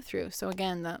to go through? So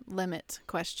again, the limit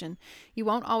question. You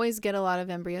won't always get a lot of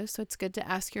embryos, so it's good to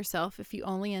ask yourself, if you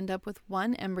only end up with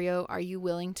one embryo, are you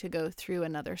willing to go through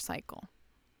another cycle?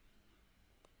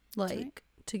 Like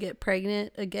to get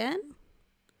pregnant again?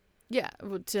 Yeah,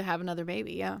 to have another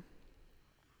baby, yeah.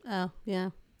 Oh, yeah.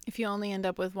 If you only end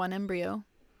up with one embryo,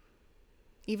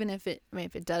 even if it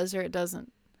does or it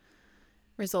doesn't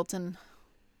result in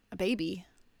a baby,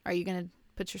 are you going to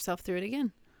put yourself through it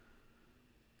again?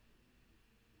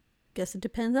 Guess it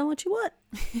depends on what you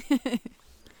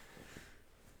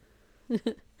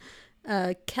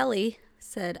want. Kelly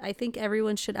said, I think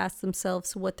everyone should ask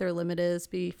themselves what their limit is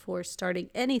before starting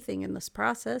anything in this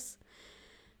process.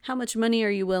 How much money are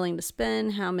you willing to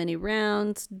spend? How many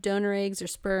rounds, donor eggs or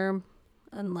sperm,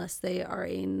 unless they are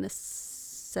a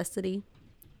necessity?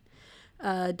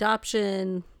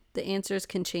 Adoption, the answers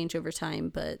can change over time,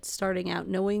 but starting out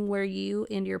knowing where you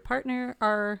and your partner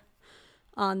are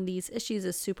on these issues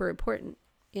is super important,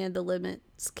 and the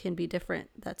limits can be different.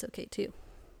 That's okay too.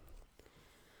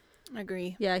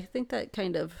 Agree. Yeah, I think that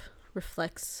kind of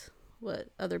reflects what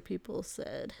other people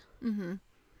said. Mm-hmm.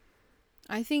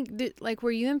 I think that,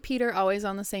 were you and Peter always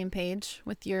on the same page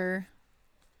with your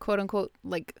quote unquote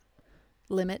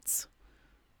limits?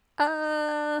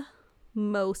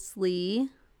 Mostly.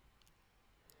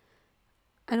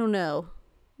 I don't know.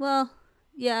 Well,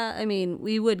 yeah, I mean,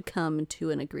 we would come to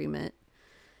an agreement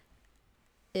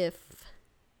if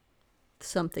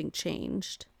something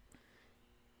changed.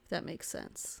 If that makes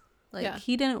sense.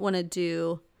 He didn't want to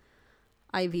do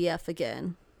IVF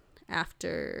again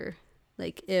after,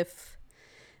 if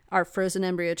our frozen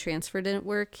embryo transfer didn't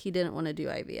work, he didn't want to do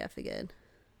IVF again.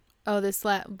 Oh, this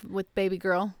with baby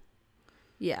girl?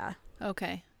 Yeah.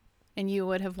 Okay. And you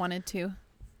would have wanted to?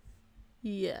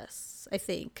 Yes, I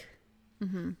think.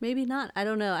 Mm-hmm. Maybe not. I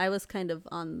don't know. I was kind of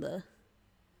on the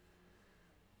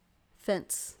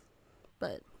fence,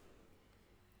 but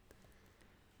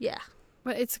yeah.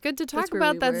 But it's good to talk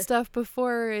about that stuff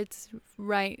before it's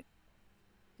right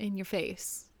in your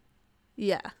face.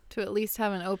 Yeah. To at least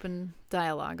have an open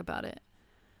dialogue about it.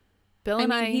 Bill I and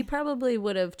mean, he probably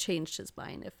would have changed his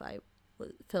mind if I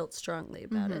felt strongly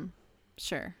about it.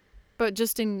 Sure. But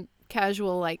just in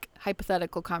casual,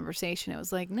 hypothetical conversation, it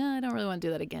was like, no, I don't really want to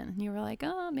do that again. And you were like,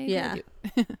 oh, maybe I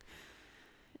do.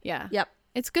 Yeah. Yep.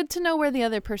 It's good to know where the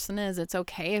other person is. It's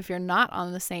okay if you're not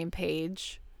on the same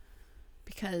page.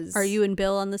 Because... Are you and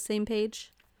Bill on the same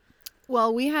page?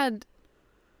 Well, we had...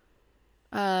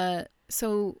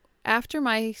 So after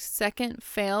my second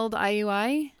failed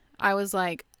IUI, I was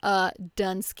like,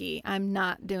 Dunsky, I'm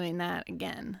not doing that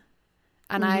again.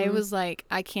 And I was like,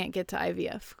 I can't get to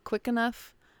IVF quick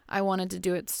enough. I wanted to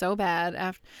do it so bad.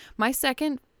 After my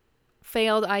second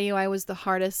failed IUI was the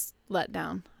hardest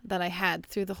letdown that I had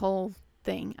through the whole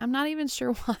thing. I'm not even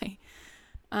sure why.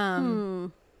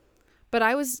 But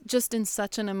I was just in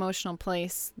such an emotional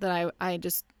place that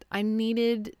I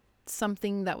needed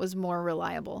something that was more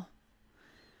reliable.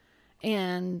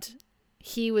 And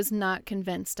he was not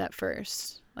convinced at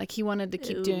first. Like, he wanted to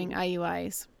keep doing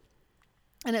IUIs.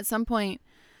 And at some point,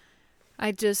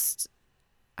 I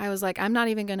was like, I'm not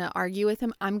even going to argue with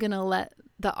him. I'm going to let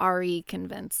the RE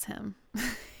convince him.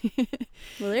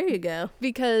 Well, there you go.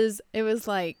 Because it was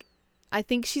like, I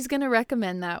think she's going to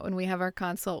recommend that when we have our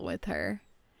consult with her.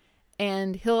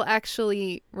 And he'll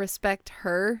actually respect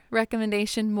her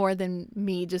recommendation more than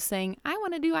me just saying, I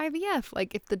want to do IVF.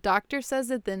 Like, if the doctor says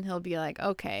it, then he'll be like,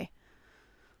 okay,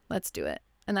 let's do it.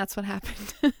 And that's what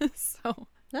happened. So.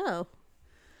 Oh.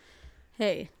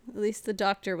 Hey, at least the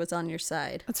doctor was on your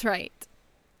side. That's right.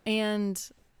 And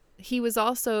he was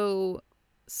also,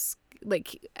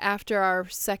 like, after our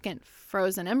second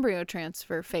frozen embryo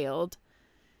transfer failed,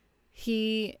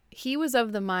 he was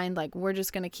of the mind, like, we're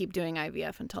just going to keep doing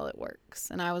IVF until it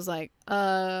works. And I was like,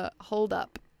 hold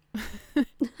up.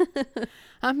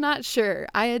 I'm not sure.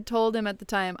 I had told him at the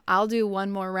time, I'll do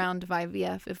one more round of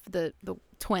IVF if the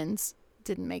twins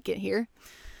didn't make it here.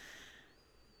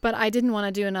 But I didn't want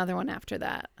to do another one after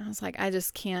that. I was like, I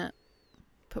just can't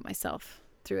put myself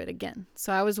through it again.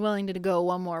 So I was willing to go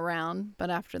one more round, but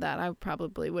after that I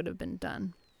probably would have been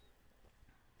done.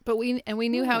 But we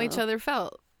knew how each other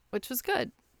felt, which was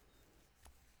good.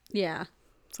 Yeah.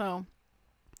 So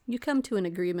you come to an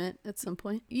agreement at some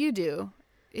point. You do.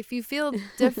 If you feel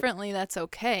differently, that's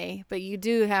okay, but you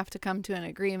do have to come to an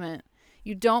agreement.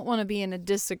 You don't want to be in a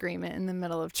disagreement in the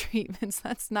middle of treatments.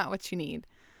 That's not what you need.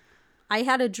 I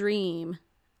had a dream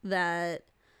that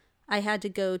I had to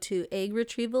go to egg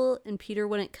retrieval and Peter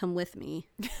wouldn't come with me.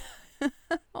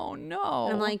 Oh no.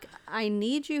 And I'm like, I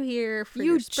need you here for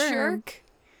your sperm. Jerk.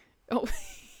 Oh.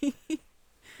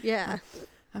 Yeah.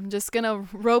 I'm just going to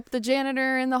rope the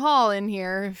janitor in the hall in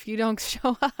here if you don't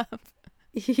show up.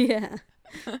 Yeah.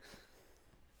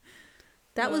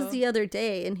 That was the other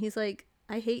day and he's like,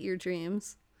 I hate your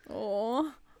dreams.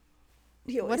 Oh.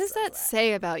 What does that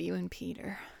say about you and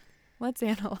Peter? Let's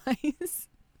analyze.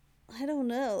 I don't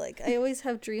know. Like, I always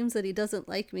have dreams that he doesn't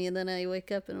like me, and then I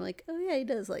wake up and I'm like, oh yeah, he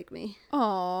does like me.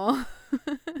 Aw.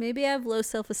 Maybe I have low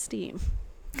self-esteem.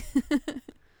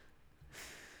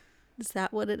 Is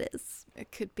that what it is?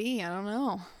 It could be. I don't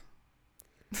know.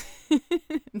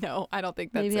 No, I don't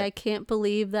think that's Maybe it. I can't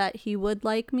believe that he would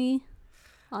like me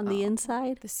on the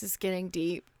inside. This is getting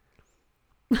deep.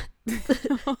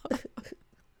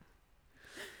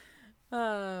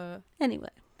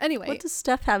 Anyway, what does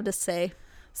Steph have to say?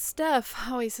 Steph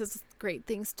always has great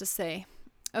things to say.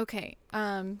 Okay,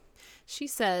 she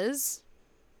says,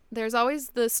 there's always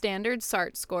the standard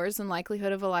SART scores and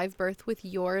likelihood of a live birth with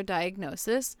your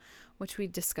diagnosis, which we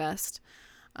discussed.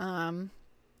 And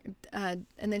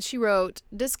then she wrote,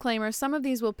 disclaimer, some of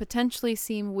these will potentially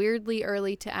seem weirdly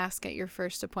early to ask at your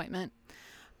first appointment,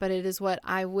 but it is what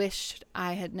I wished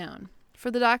I had known. For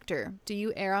the doctor, do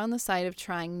you err on the side of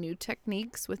trying new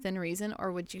techniques within reason,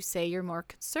 or would you say you're more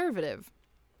conservative?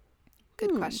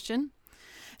 Good question.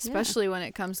 Especially when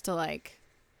it comes to, like,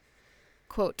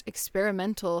 quote,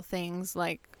 experimental things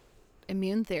like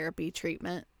immune therapy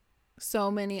treatment. So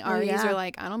many REs are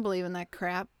like, I don't believe in that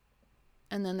crap.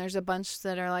 And then there's a bunch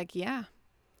that are like, yeah,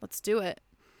 let's do it.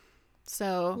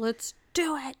 So let's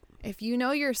do it. If you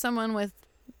know you're someone with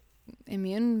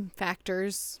immune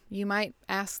factors, you might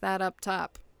ask that up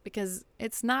top, because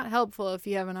it's not helpful if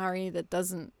you have an RE that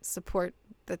doesn't support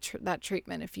that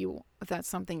treatment if that's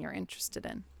something you're interested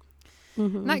in.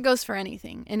 Mm-hmm. And that goes for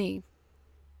anything, any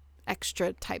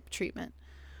extra type treatment.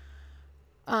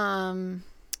 While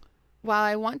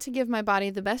I want to give my body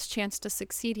the best chance to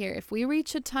succeed here, if we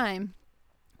reach a time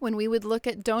when we would look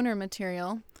at donor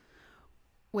material,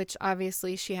 which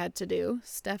obviously she had to do,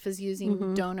 Steph is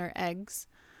using donor eggs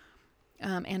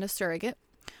and a surrogate,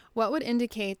 what would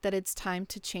indicate that it's time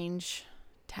to change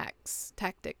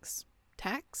tactics?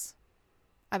 Tax?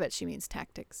 I bet she means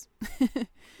tactics.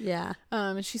 Yeah.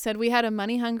 She said, we had a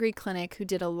money-hungry clinic who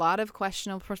did a lot of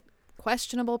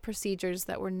questionable procedures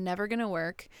that were never going to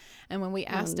work. And when we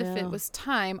asked if it was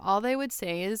time, all they would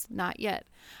say is, not yet.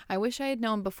 I wish I had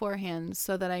known beforehand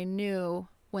so that I knew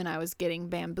when I was getting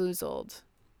bamboozled.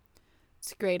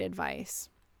 It's great advice.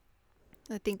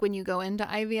 I think when you go into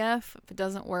IVF, if it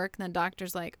doesn't work, then the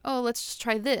doctor's like, oh, let's just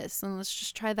try this and let's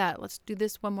just try that. Let's do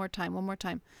this one more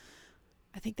time.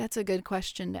 I think that's a good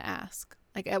question to ask.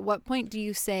 Like, at what point do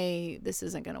you say this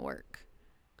isn't going to work?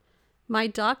 My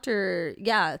doctor,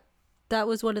 that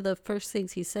was one of the first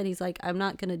things he said. He's like, I'm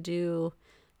not going to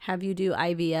have you do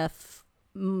IVF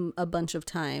a bunch of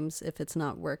times if it's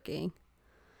not working.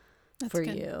 That's for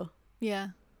good. you. Yeah.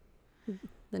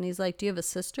 Then he's like, do you have a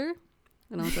sister?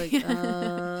 And I was like,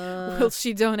 Will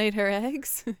she donate her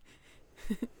eggs?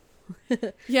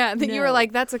 Yeah, then you were No.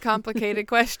 like, that's a complicated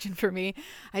question for me.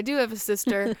 I do have a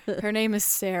sister. Her name is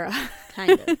Sarah.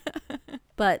 Kind of.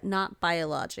 But not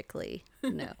biologically.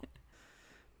 No.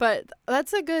 But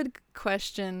that's a good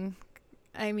question.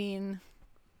 I mean,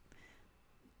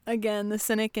 again, the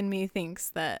cynic in me thinks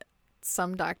that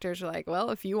some doctors are like, well,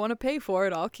 if you want to pay for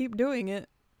it, I'll keep doing it.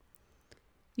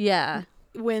 Yeah.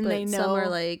 When but they know. Some are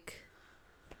like,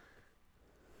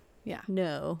 yeah.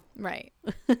 No. Right.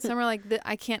 Some are like,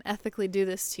 I can't ethically do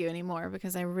this to you anymore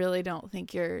because I really don't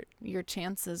think your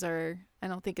chances are, I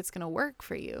don't think it's going to work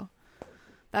for you.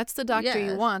 That's the doctor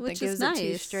you want that gives it to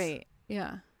you straight.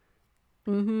 Yeah.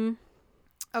 Mm-hmm.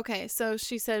 Okay, so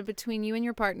she said between you and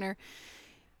your partner,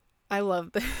 I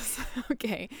love this.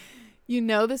 Okay. You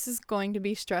know this is going to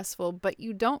be stressful, but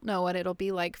you don't know what it'll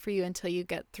be like for you until you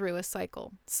get through a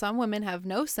cycle. Some women have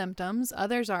no symptoms,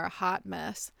 others are a hot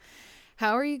mess.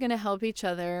 How are you going to help each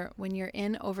other when you're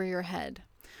in over your head?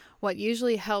 What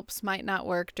usually helps might not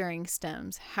work during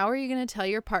stems. How are you going to tell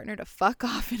your partner to fuck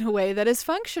off in a way that is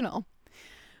functional?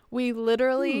 We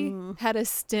literally had a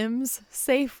stems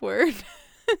safe word.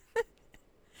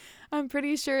 I'm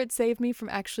pretty sure it saved me from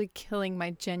actually killing my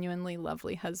genuinely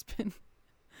lovely husband.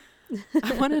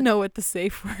 I want to know what the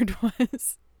safe word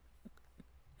was.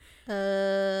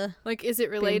 Like, is it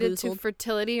related to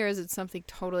fertility or is it something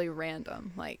totally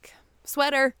random? Like,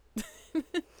 sweater.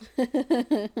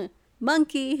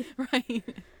 Monkey. Right.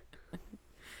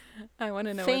 I want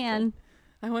to know.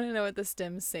 I want to know what the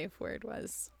stems safe word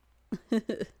was.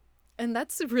 And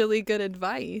that's really good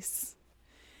advice.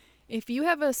 If you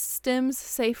have a stems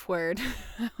safe word,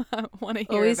 I want to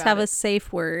hear Always about have it. a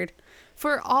safe word.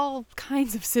 For all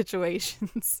kinds of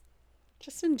situations.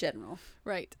 Just in general.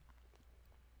 Right.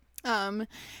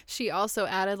 She also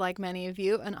added, like many of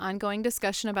you, an ongoing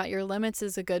discussion about your limits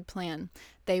is a good plan.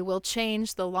 They will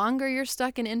change the longer you're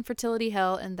stuck in infertility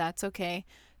hell, and that's okay.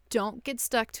 Don't get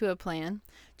stuck to a plan.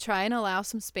 Try and allow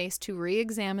some space to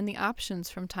re-examine the options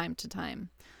from time to time.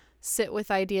 Sit with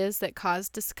ideas that cause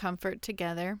discomfort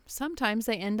together. Sometimes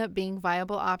they end up being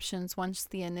viable options once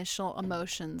the initial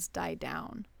emotions die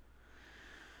down.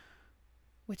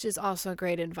 Which is also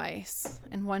great advice,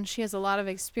 and one she has a lot of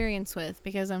experience with,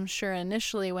 because I'm sure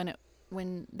initially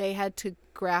when they had to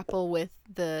grapple with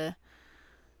the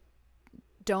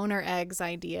donor eggs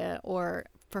idea, or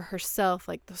for herself,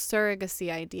 like the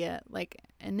surrogacy idea, like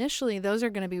initially those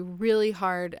are going to be really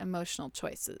hard emotional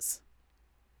choices.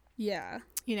 Yeah.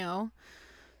 You know?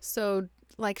 So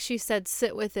like she said,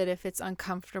 sit with it if it's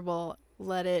uncomfortable,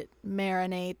 let it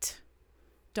marinate.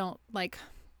 Don't like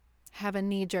have a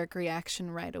knee-jerk reaction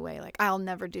right away, like I'll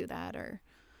never do that, or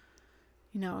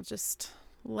just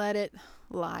let it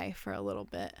lie for a little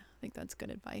bit. I think that's good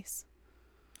advice.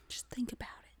 Just think about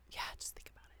it. Yeah, just think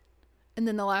about it. And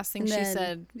then the last thing she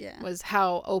said was,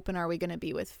 how open are we going to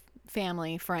be with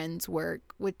family, friends,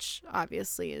 work, which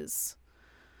obviously is,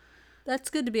 that's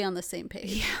good to be on the same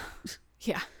page.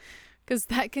 Yeah, because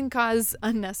that can cause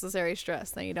unnecessary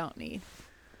stress that you don't need.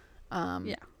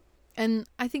 And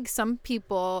I think some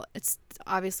people, it's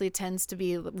obviously tends to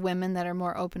be women that are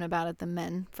more open about it than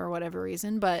men for whatever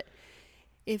reason. But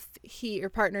if your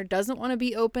partner doesn't want to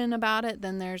be open about it,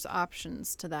 then there's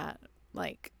options to that,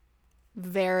 like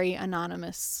very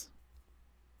anonymous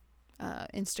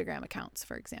Instagram accounts,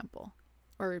 for example,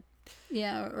 or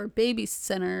baby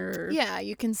center. Yeah,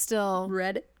 you can still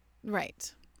Reddit.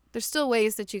 Right. There's still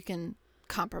ways that you can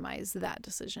compromise that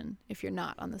decision if you're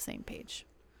not on the same page.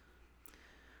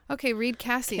 Okay, read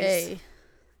Cassie's. Okay,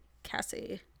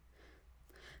 Cassie.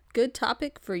 Good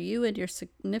topic for you and your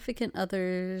significant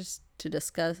others to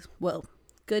discuss. Well,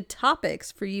 good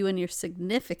topics for you and your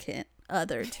significant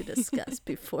other to discuss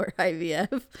before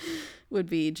IVF would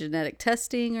be genetic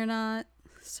testing or not.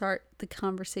 Start the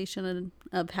conversation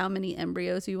of how many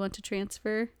embryos you want to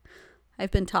transfer.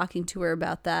 I've been talking to her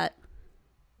about that.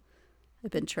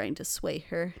 I've been trying to sway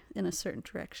her in a certain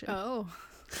direction. Oh.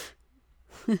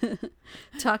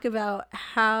 Talk about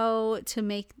how to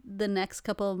make the next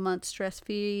couple of months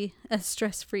stress-free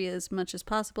as much as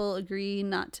possible. Agree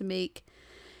not to make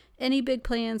any big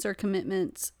plans or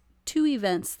commitments to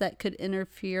events that could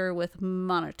interfere with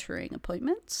monitoring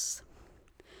appointments.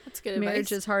 That's good advice.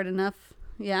 Marriage is hard enough.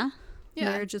 Yeah.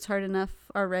 Marriage is hard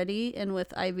enough already, and with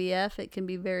IVF it can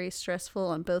be very stressful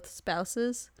on both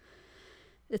spouses.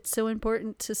 It's so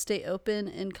important to stay open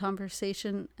in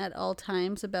conversation at all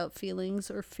times about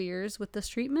feelings or fears with this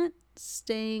treatment.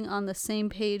 Staying on the same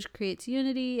page creates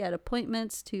unity at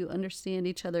appointments to understand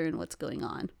each other and what's going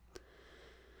on.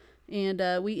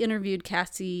 And we interviewed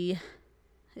Cassie.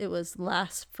 It was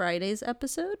last Friday's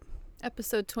episode.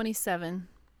 Episode 27.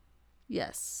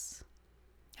 Yes.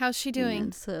 How's she doing?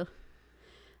 And so,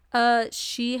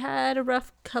 she had a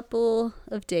rough couple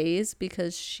of days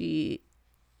because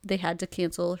they had to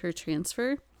cancel her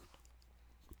transfer.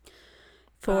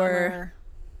 Bummer.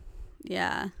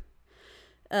 Yeah.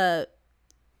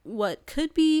 What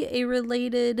could be a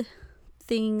related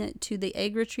thing to the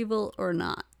egg retrieval or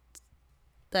not.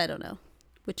 I don't know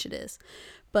which it is.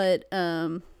 But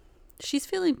she's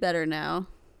feeling better now.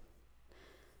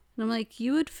 And I'm like,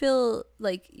 you would feel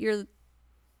like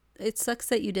it sucks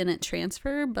that you didn't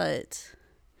transfer, but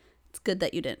it's good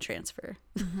that you didn't transfer.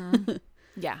 Mm-hmm.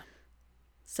 Yeah.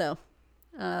 So,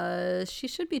 she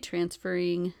should be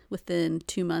transferring within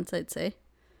 2 months, I'd say.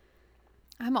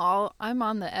 I'm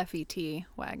on the FET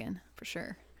wagon for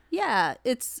sure. Yeah,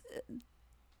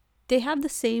 they have the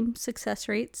same success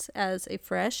rates as a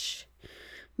fresh.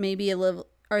 Maybe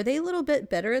are they a little bit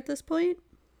better at this point?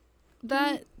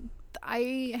 That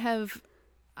I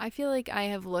feel like I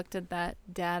have looked at that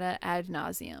data ad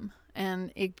nauseum,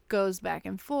 and it goes back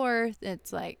and forth.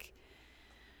 It's like,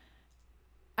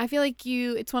 I feel like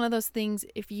it's one of those things,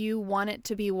 if you want it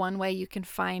to be one way, you can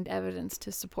find evidence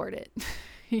to support it.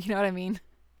 You know what I mean?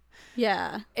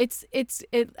 Yeah. It's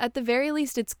at the very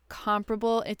least, it's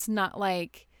comparable. It's not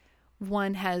like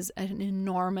one has an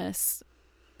enormous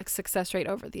success rate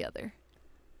over the other.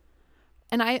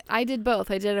 And I did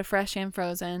both. I did a fresh and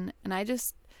frozen, and I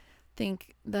just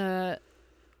think the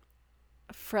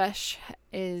fresh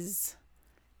it's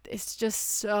just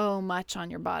so much on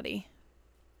your body.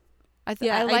 I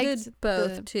did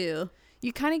both too.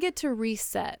 You kind of get to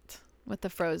reset with the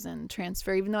frozen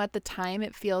transfer, even though at the time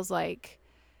it feels like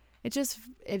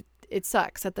it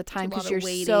sucks at the time because you're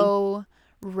so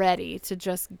ready to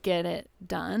just get it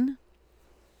done.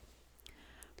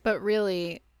 But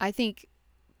really, I think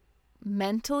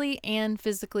mentally and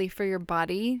physically for your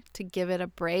body to give it a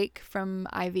break from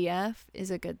IVF is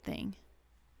a good thing.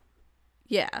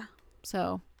 Yeah.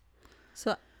 So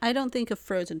I don't think a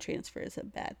frozen transfer is a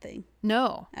bad thing.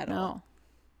 No. At all.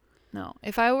 No.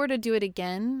 If I were to do it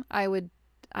again, I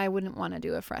wouldn't want to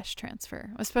do a fresh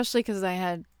transfer, especially because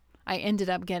I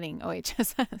ended up getting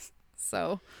OHSS.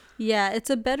 So yeah, it's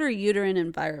a better uterine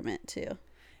environment too.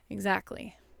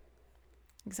 Exactly.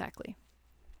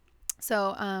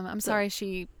 So I'm sorry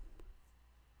she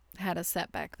had a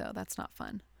setback, though. That's not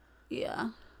fun. Yeah.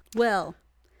 Well,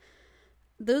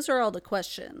 those are all the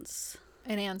questions.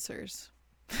 And answers.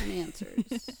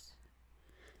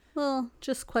 Well,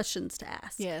 just questions to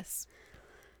ask. Yes.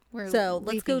 So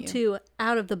let's go to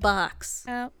out of the box.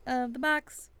 Out of the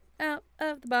box. Out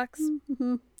of the box.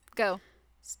 Mm-hmm. Go.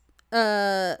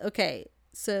 Okay.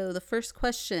 So the first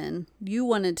question, you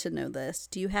wanted to know this.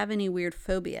 Do you have any weird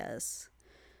phobias?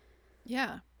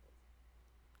 Yeah.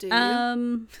 Do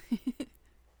you?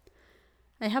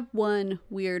 I have one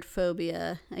weird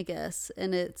phobia, I guess,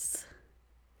 and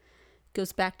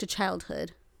goes back to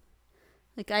childhood.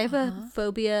 Like, I have a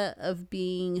phobia of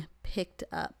being picked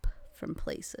up from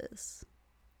places.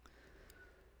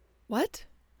 What?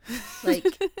 Like,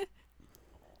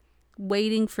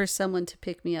 waiting for someone to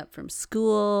pick me up from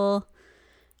school,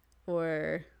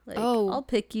 or like, I'll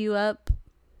pick you up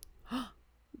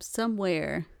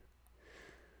somewhere.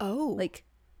 Oh. Like,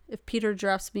 if Peter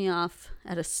drops me off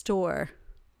at a store,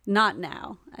 not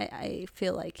now. I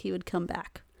feel like he would come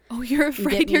back. Oh, you're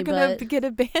afraid you're going to get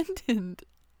abandoned.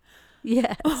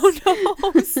 Yes. Oh,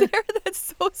 no. Sarah,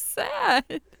 that's so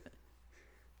sad.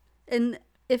 And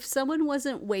if someone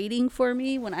wasn't waiting for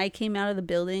me when I came out of the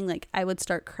building, like, I would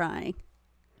start crying.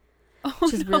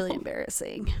 Which is really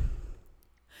embarrassing.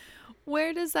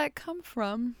 Where does that come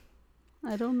from?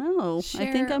 I don't know.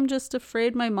 I think I'm just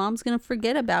afraid my mom's going to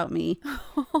forget about me.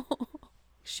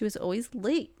 She was always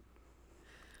late.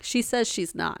 She says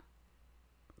she's not.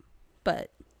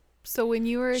 But so when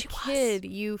you were a kid,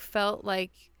 you felt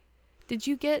like, did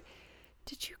you get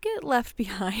left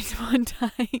behind one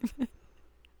time?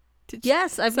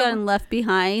 Yes, I've gotten left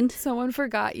behind. Someone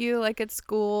forgot you, like at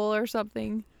school or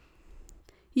something.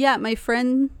 Yeah, my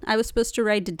friend, I was supposed to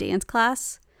ride to dance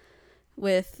class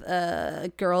with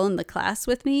a girl in the class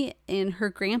with me, and her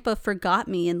grandpa forgot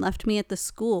me and left me at the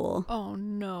school. Oh,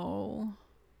 no.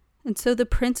 And so the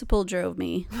principal drove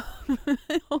me.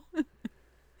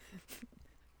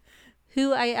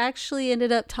 Who I actually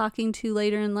ended up talking to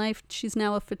later in life. She's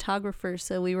now a photographer,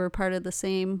 so we were part of the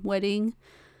same wedding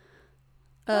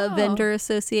vendor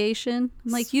association.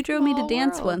 I'm like, you drove me to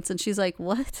dance once, and she's like,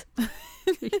 what? What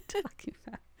are you talking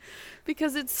about?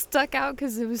 Because it stuck out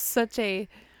because it was such a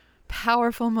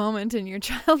powerful moment in your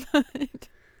childhood.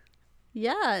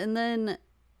 Yeah, and then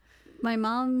my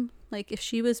mom, like, if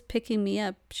she was picking me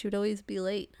up, she would always be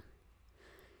late.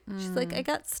 She's like, I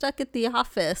got stuck at the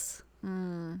office.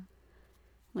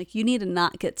 Like, you need to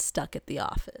not get stuck at the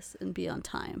office and be on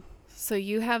time. So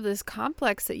you have this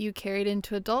complex that you carried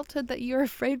into adulthood that you're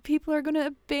afraid people are going to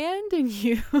abandon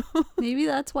you. Maybe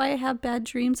that's why I have bad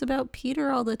dreams about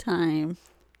Peter all the time.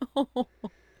 I'm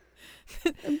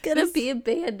going to be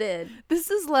abandoned. This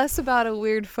is less about a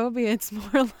weird phobia. It's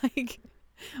more like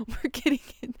we're getting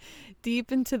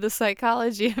deep into the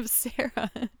psychology of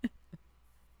Sarah.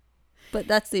 But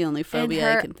that's the only phobia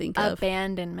and her I can think of.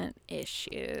 Abandonment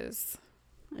issues.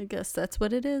 I guess that's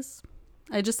what it is.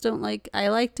 I just don't like, I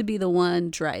like to be the one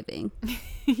driving.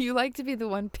 You like to be the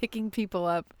one picking people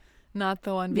up, not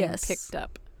the one being picked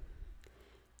up.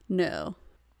 No.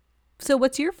 So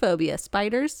what's your phobia?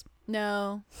 Spiders?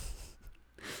 No.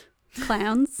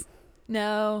 Clowns?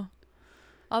 No.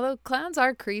 Although clowns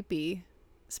are creepy,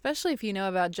 especially if you know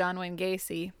about John Wayne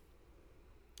Gacy.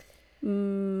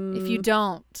 If you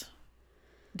don't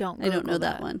Google I don't know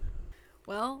that one.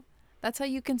 Well, that's how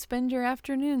you can spend your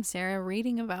afternoon, Sarah,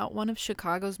 reading about one of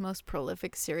Chicago's most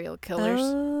prolific serial killers.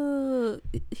 Oh,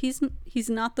 he's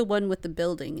not the one with the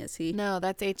building, is he? No,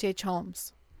 that's H.H.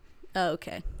 Holmes. Oh,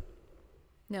 okay.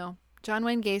 No, John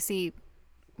Wayne Gacy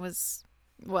was,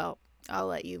 well, I'll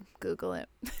let you Google it.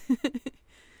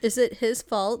 Is it his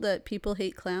fault that people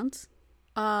hate clowns?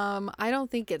 I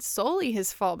don't think it's solely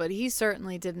his fault, but he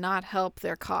certainly did not help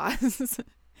their cause.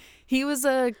 He was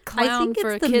a clown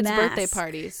for kids' birthday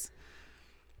parties.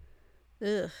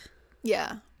 Ugh.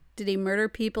 Yeah. Did he murder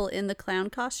people in the clown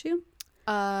costume?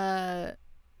 I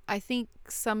think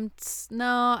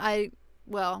I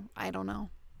don't know.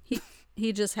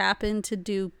 He just happened to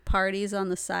do parties on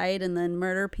the side and then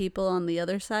murder people on the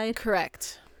other side?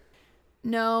 Correct.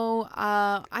 No,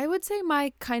 I would say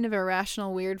my kind of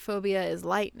irrational weird phobia is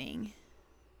lightning.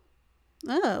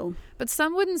 Oh. But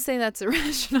some wouldn't say that's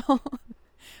irrational.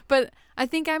 But I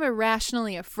think I'm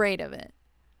irrationally afraid of it.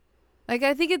 Like,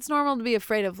 I think it's normal to be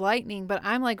afraid of lightning, but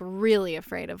I'm, like, really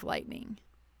afraid of lightning.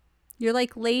 You're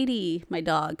like Lady, my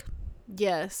dog.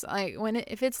 Yes.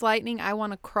 If it's lightning, I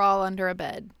want to crawl under a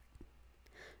bed.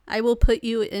 I will put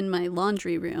you in my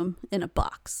laundry room in a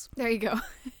box. There you go.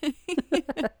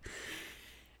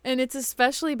 And it's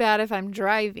especially bad if I'm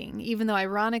driving, even though,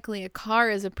 ironically, a car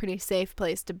is a pretty safe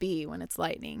place to be when it's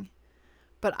lightning.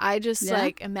 But I just,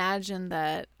 imagine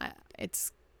that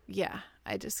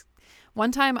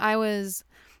one time I was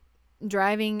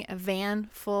driving a van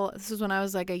full, this was when I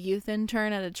was, like, a youth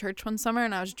intern at a church one summer,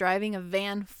 and I was driving a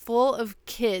van full of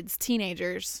kids,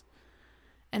 teenagers,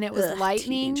 and it was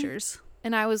lightning. Teenagers.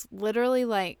 And I was literally,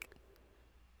 like,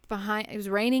 it was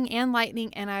raining and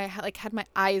lightning, and I had my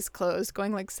eyes closed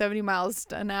going like 70 miles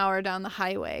an hour down the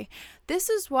highway. This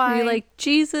is why you're like,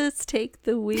 Jesus, take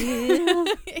the wheel.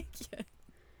 Yeah,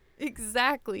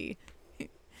 exactly.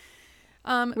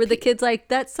 Were the kids like,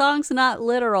 that song's not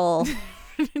literal?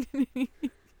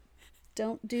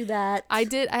 Don't do that. I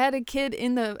had a kid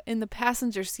in the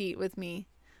passenger seat with me.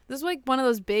 This is like one of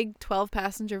those big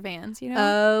 12-passenger vans, you know?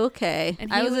 Oh, okay.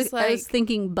 And I was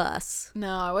thinking bus.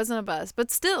 No, it wasn't a bus. But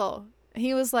still,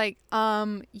 he was like,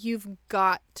 you've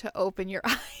got to open your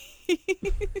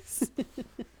eyes.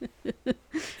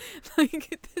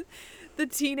 Like, the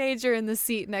teenager in the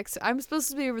seat next to... I'm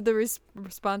supposed to be the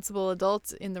responsible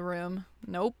adult in the room.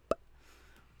 Nope.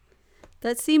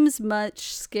 That seems much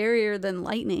scarier than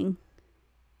lightning.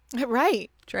 Right.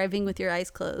 Driving with your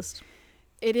eyes closed.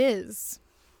 It is.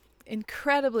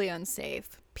 Incredibly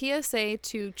unsafe. PSA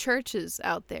to churches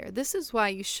out there. This is why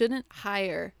you shouldn't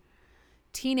hire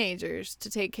teenagers to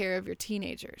take care of your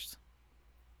teenagers.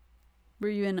 Were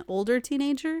you an older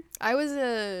teenager? I was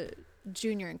a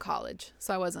junior in college,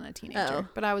 so I wasn't a teenager.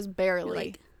 But I was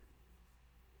barely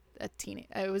a teenager.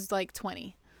 I was like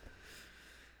 20.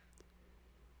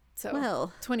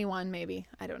 So 21 maybe.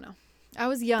 I don't know. I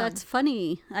was young. That's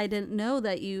funny. I didn't know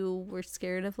that you were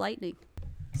scared of lightning.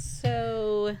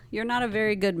 So you're not a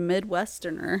very good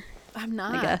Midwesterner. I'm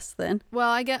not. I guess then. Well,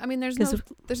 I mean, there's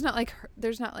not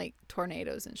like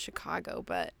tornadoes in Chicago,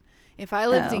 but if I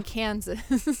lived in Kansas,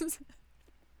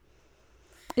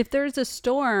 if there's a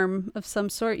storm of some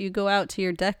sort, you go out to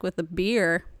your deck with a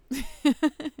beer.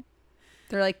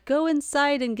 They're like, go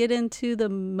inside and get into the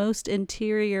most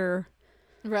interior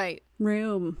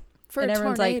room. For and a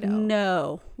everyone's tornado. Like,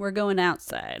 no, we're going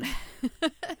outside.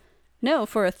 No,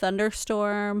 for a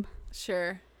thunderstorm.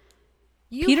 Sure.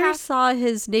 Peter saw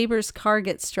his neighbor's car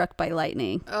get struck by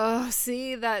lightning. Oh,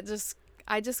 see, I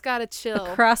just got a chill.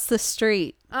 Across the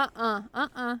street. I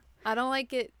don't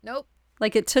like it. Nope.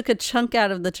 Like it took a chunk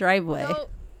out of the driveway.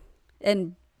 Nope.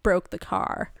 And broke the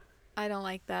car. I don't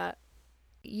like that.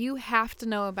 You have to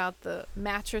know about the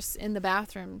mattress in the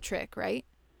bathroom trick, right?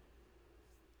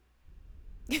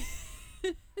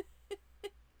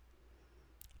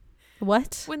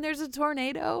 What? When there's a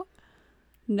tornado?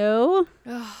 No?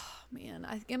 Oh, man.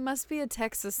 It must be a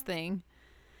Texas thing.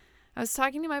 I was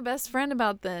talking to my best friend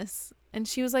about this, and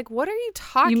she was like, what are you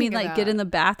talking about? You mean like get in the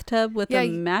bathtub with a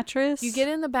mattress? You get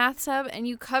in the bathtub and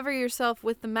you cover yourself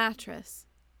with the mattress.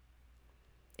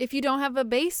 If you don't have a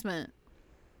basement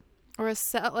or a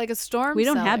storm cellar. We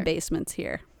don't have basements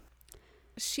here.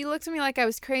 She looked at me like I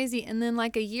was crazy, and then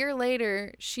like a year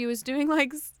later, she was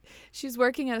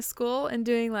working at a school and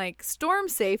doing like storm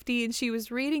safety, and she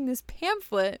was reading this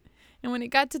pamphlet, and when it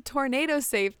got to tornado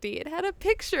safety, it had a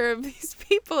picture of these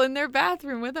people in their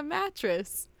bathroom with a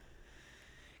mattress.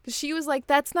 Because she was like,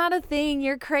 that's not a thing,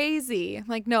 you're crazy. I'm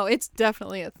like, no, it's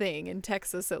definitely a thing, in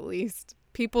Texas at least.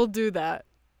 People do that.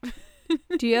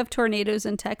 Do you have tornadoes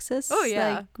in Texas? Oh,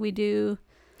 yeah. Like we do.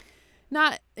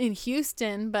 Not in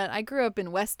Houston, but I grew up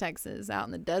in West Texas, out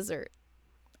in the desert,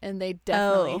 and they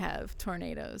definitely have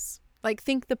tornadoes. Like,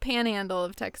 think the panhandle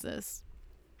of Texas.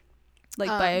 Like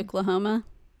by Oklahoma?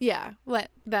 Yeah.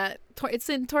 It's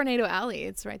in Tornado Alley.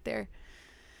 It's right there.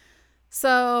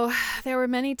 So there were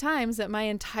many times that my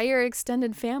entire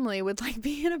extended family would like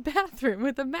be in a bathroom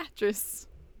with a mattress.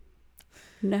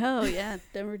 No, yeah,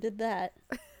 never did that.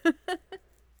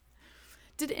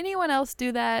 Did anyone else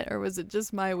do that, or was it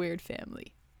just my weird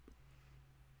family?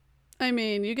 I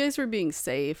mean, you guys were being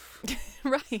safe.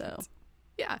 Right. So.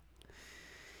 Yeah.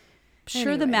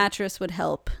 Sure, the mattress would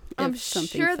help. I'm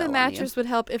sure the mattress would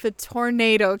help if a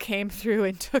tornado came through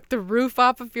and took the roof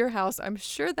off of your house. I'm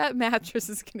sure that mattress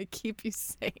is going to keep you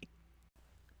safe.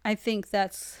 I think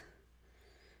that's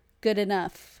good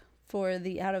enough for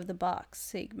the Out of the Box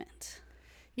segment.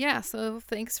 Yeah, so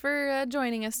thanks for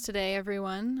joining us today,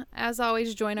 everyone. As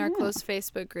always, join our close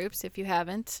Facebook groups if you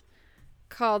haven't,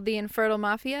 called The Infertile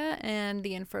Mafia and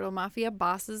The Infertile Mafia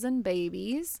Bosses and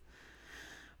Babies.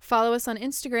 Follow us on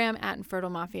Instagram at Infertile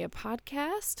Mafia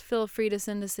Podcast. Feel free to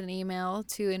send us an email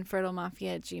to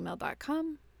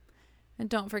infertilemafia@gmail.com. And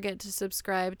don't forget to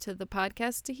subscribe to the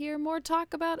podcast to hear more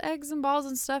talk about eggs and balls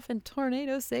and stuff and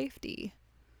tornado safety.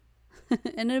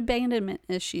 And abandonment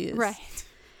issues. Right.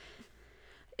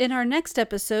 In our next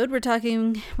episode, we're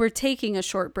taking a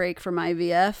short break from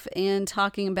IVF and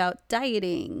talking about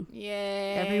dieting.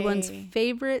 Yay. Everyone's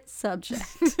favorite subject.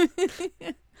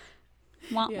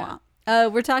 Womp womp.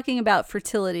 We're talking about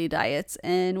fertility diets,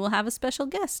 and we'll have a special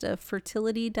guest, a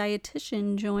fertility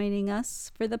dietitian, joining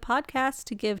us for the podcast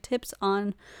to give tips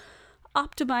on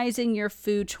optimizing your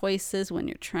food choices when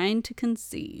you're trying to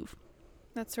conceive.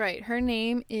 That's right. Her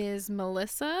name is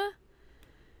Melissa,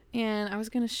 and I was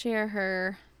going to share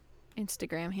her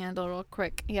Instagram handle real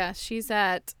quick. Yeah, she's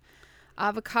at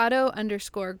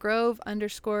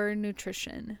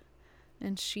avocado_grove_nutrition,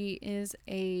 and she is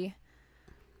a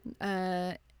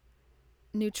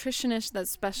nutritionist that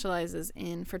specializes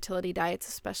in fertility diets,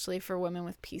 especially for women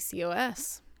with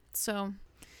PCOS. So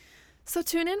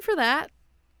tune in for that.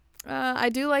 I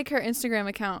do like her Instagram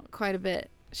account quite a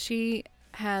bit. She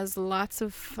has lots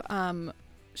of fun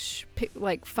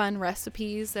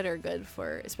recipes that are good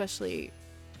for especially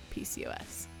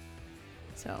PCOS.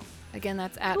 So again,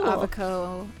 that's at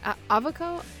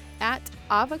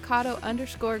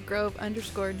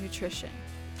avocado_grove_nutrition.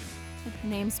 And her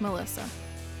name's Melissa.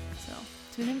 So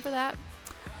tune in for that.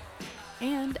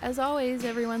 And as always,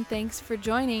 everyone, thanks for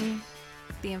joining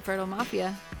the Infertile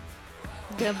Mafia.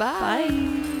 Goodbye.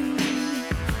 Bye.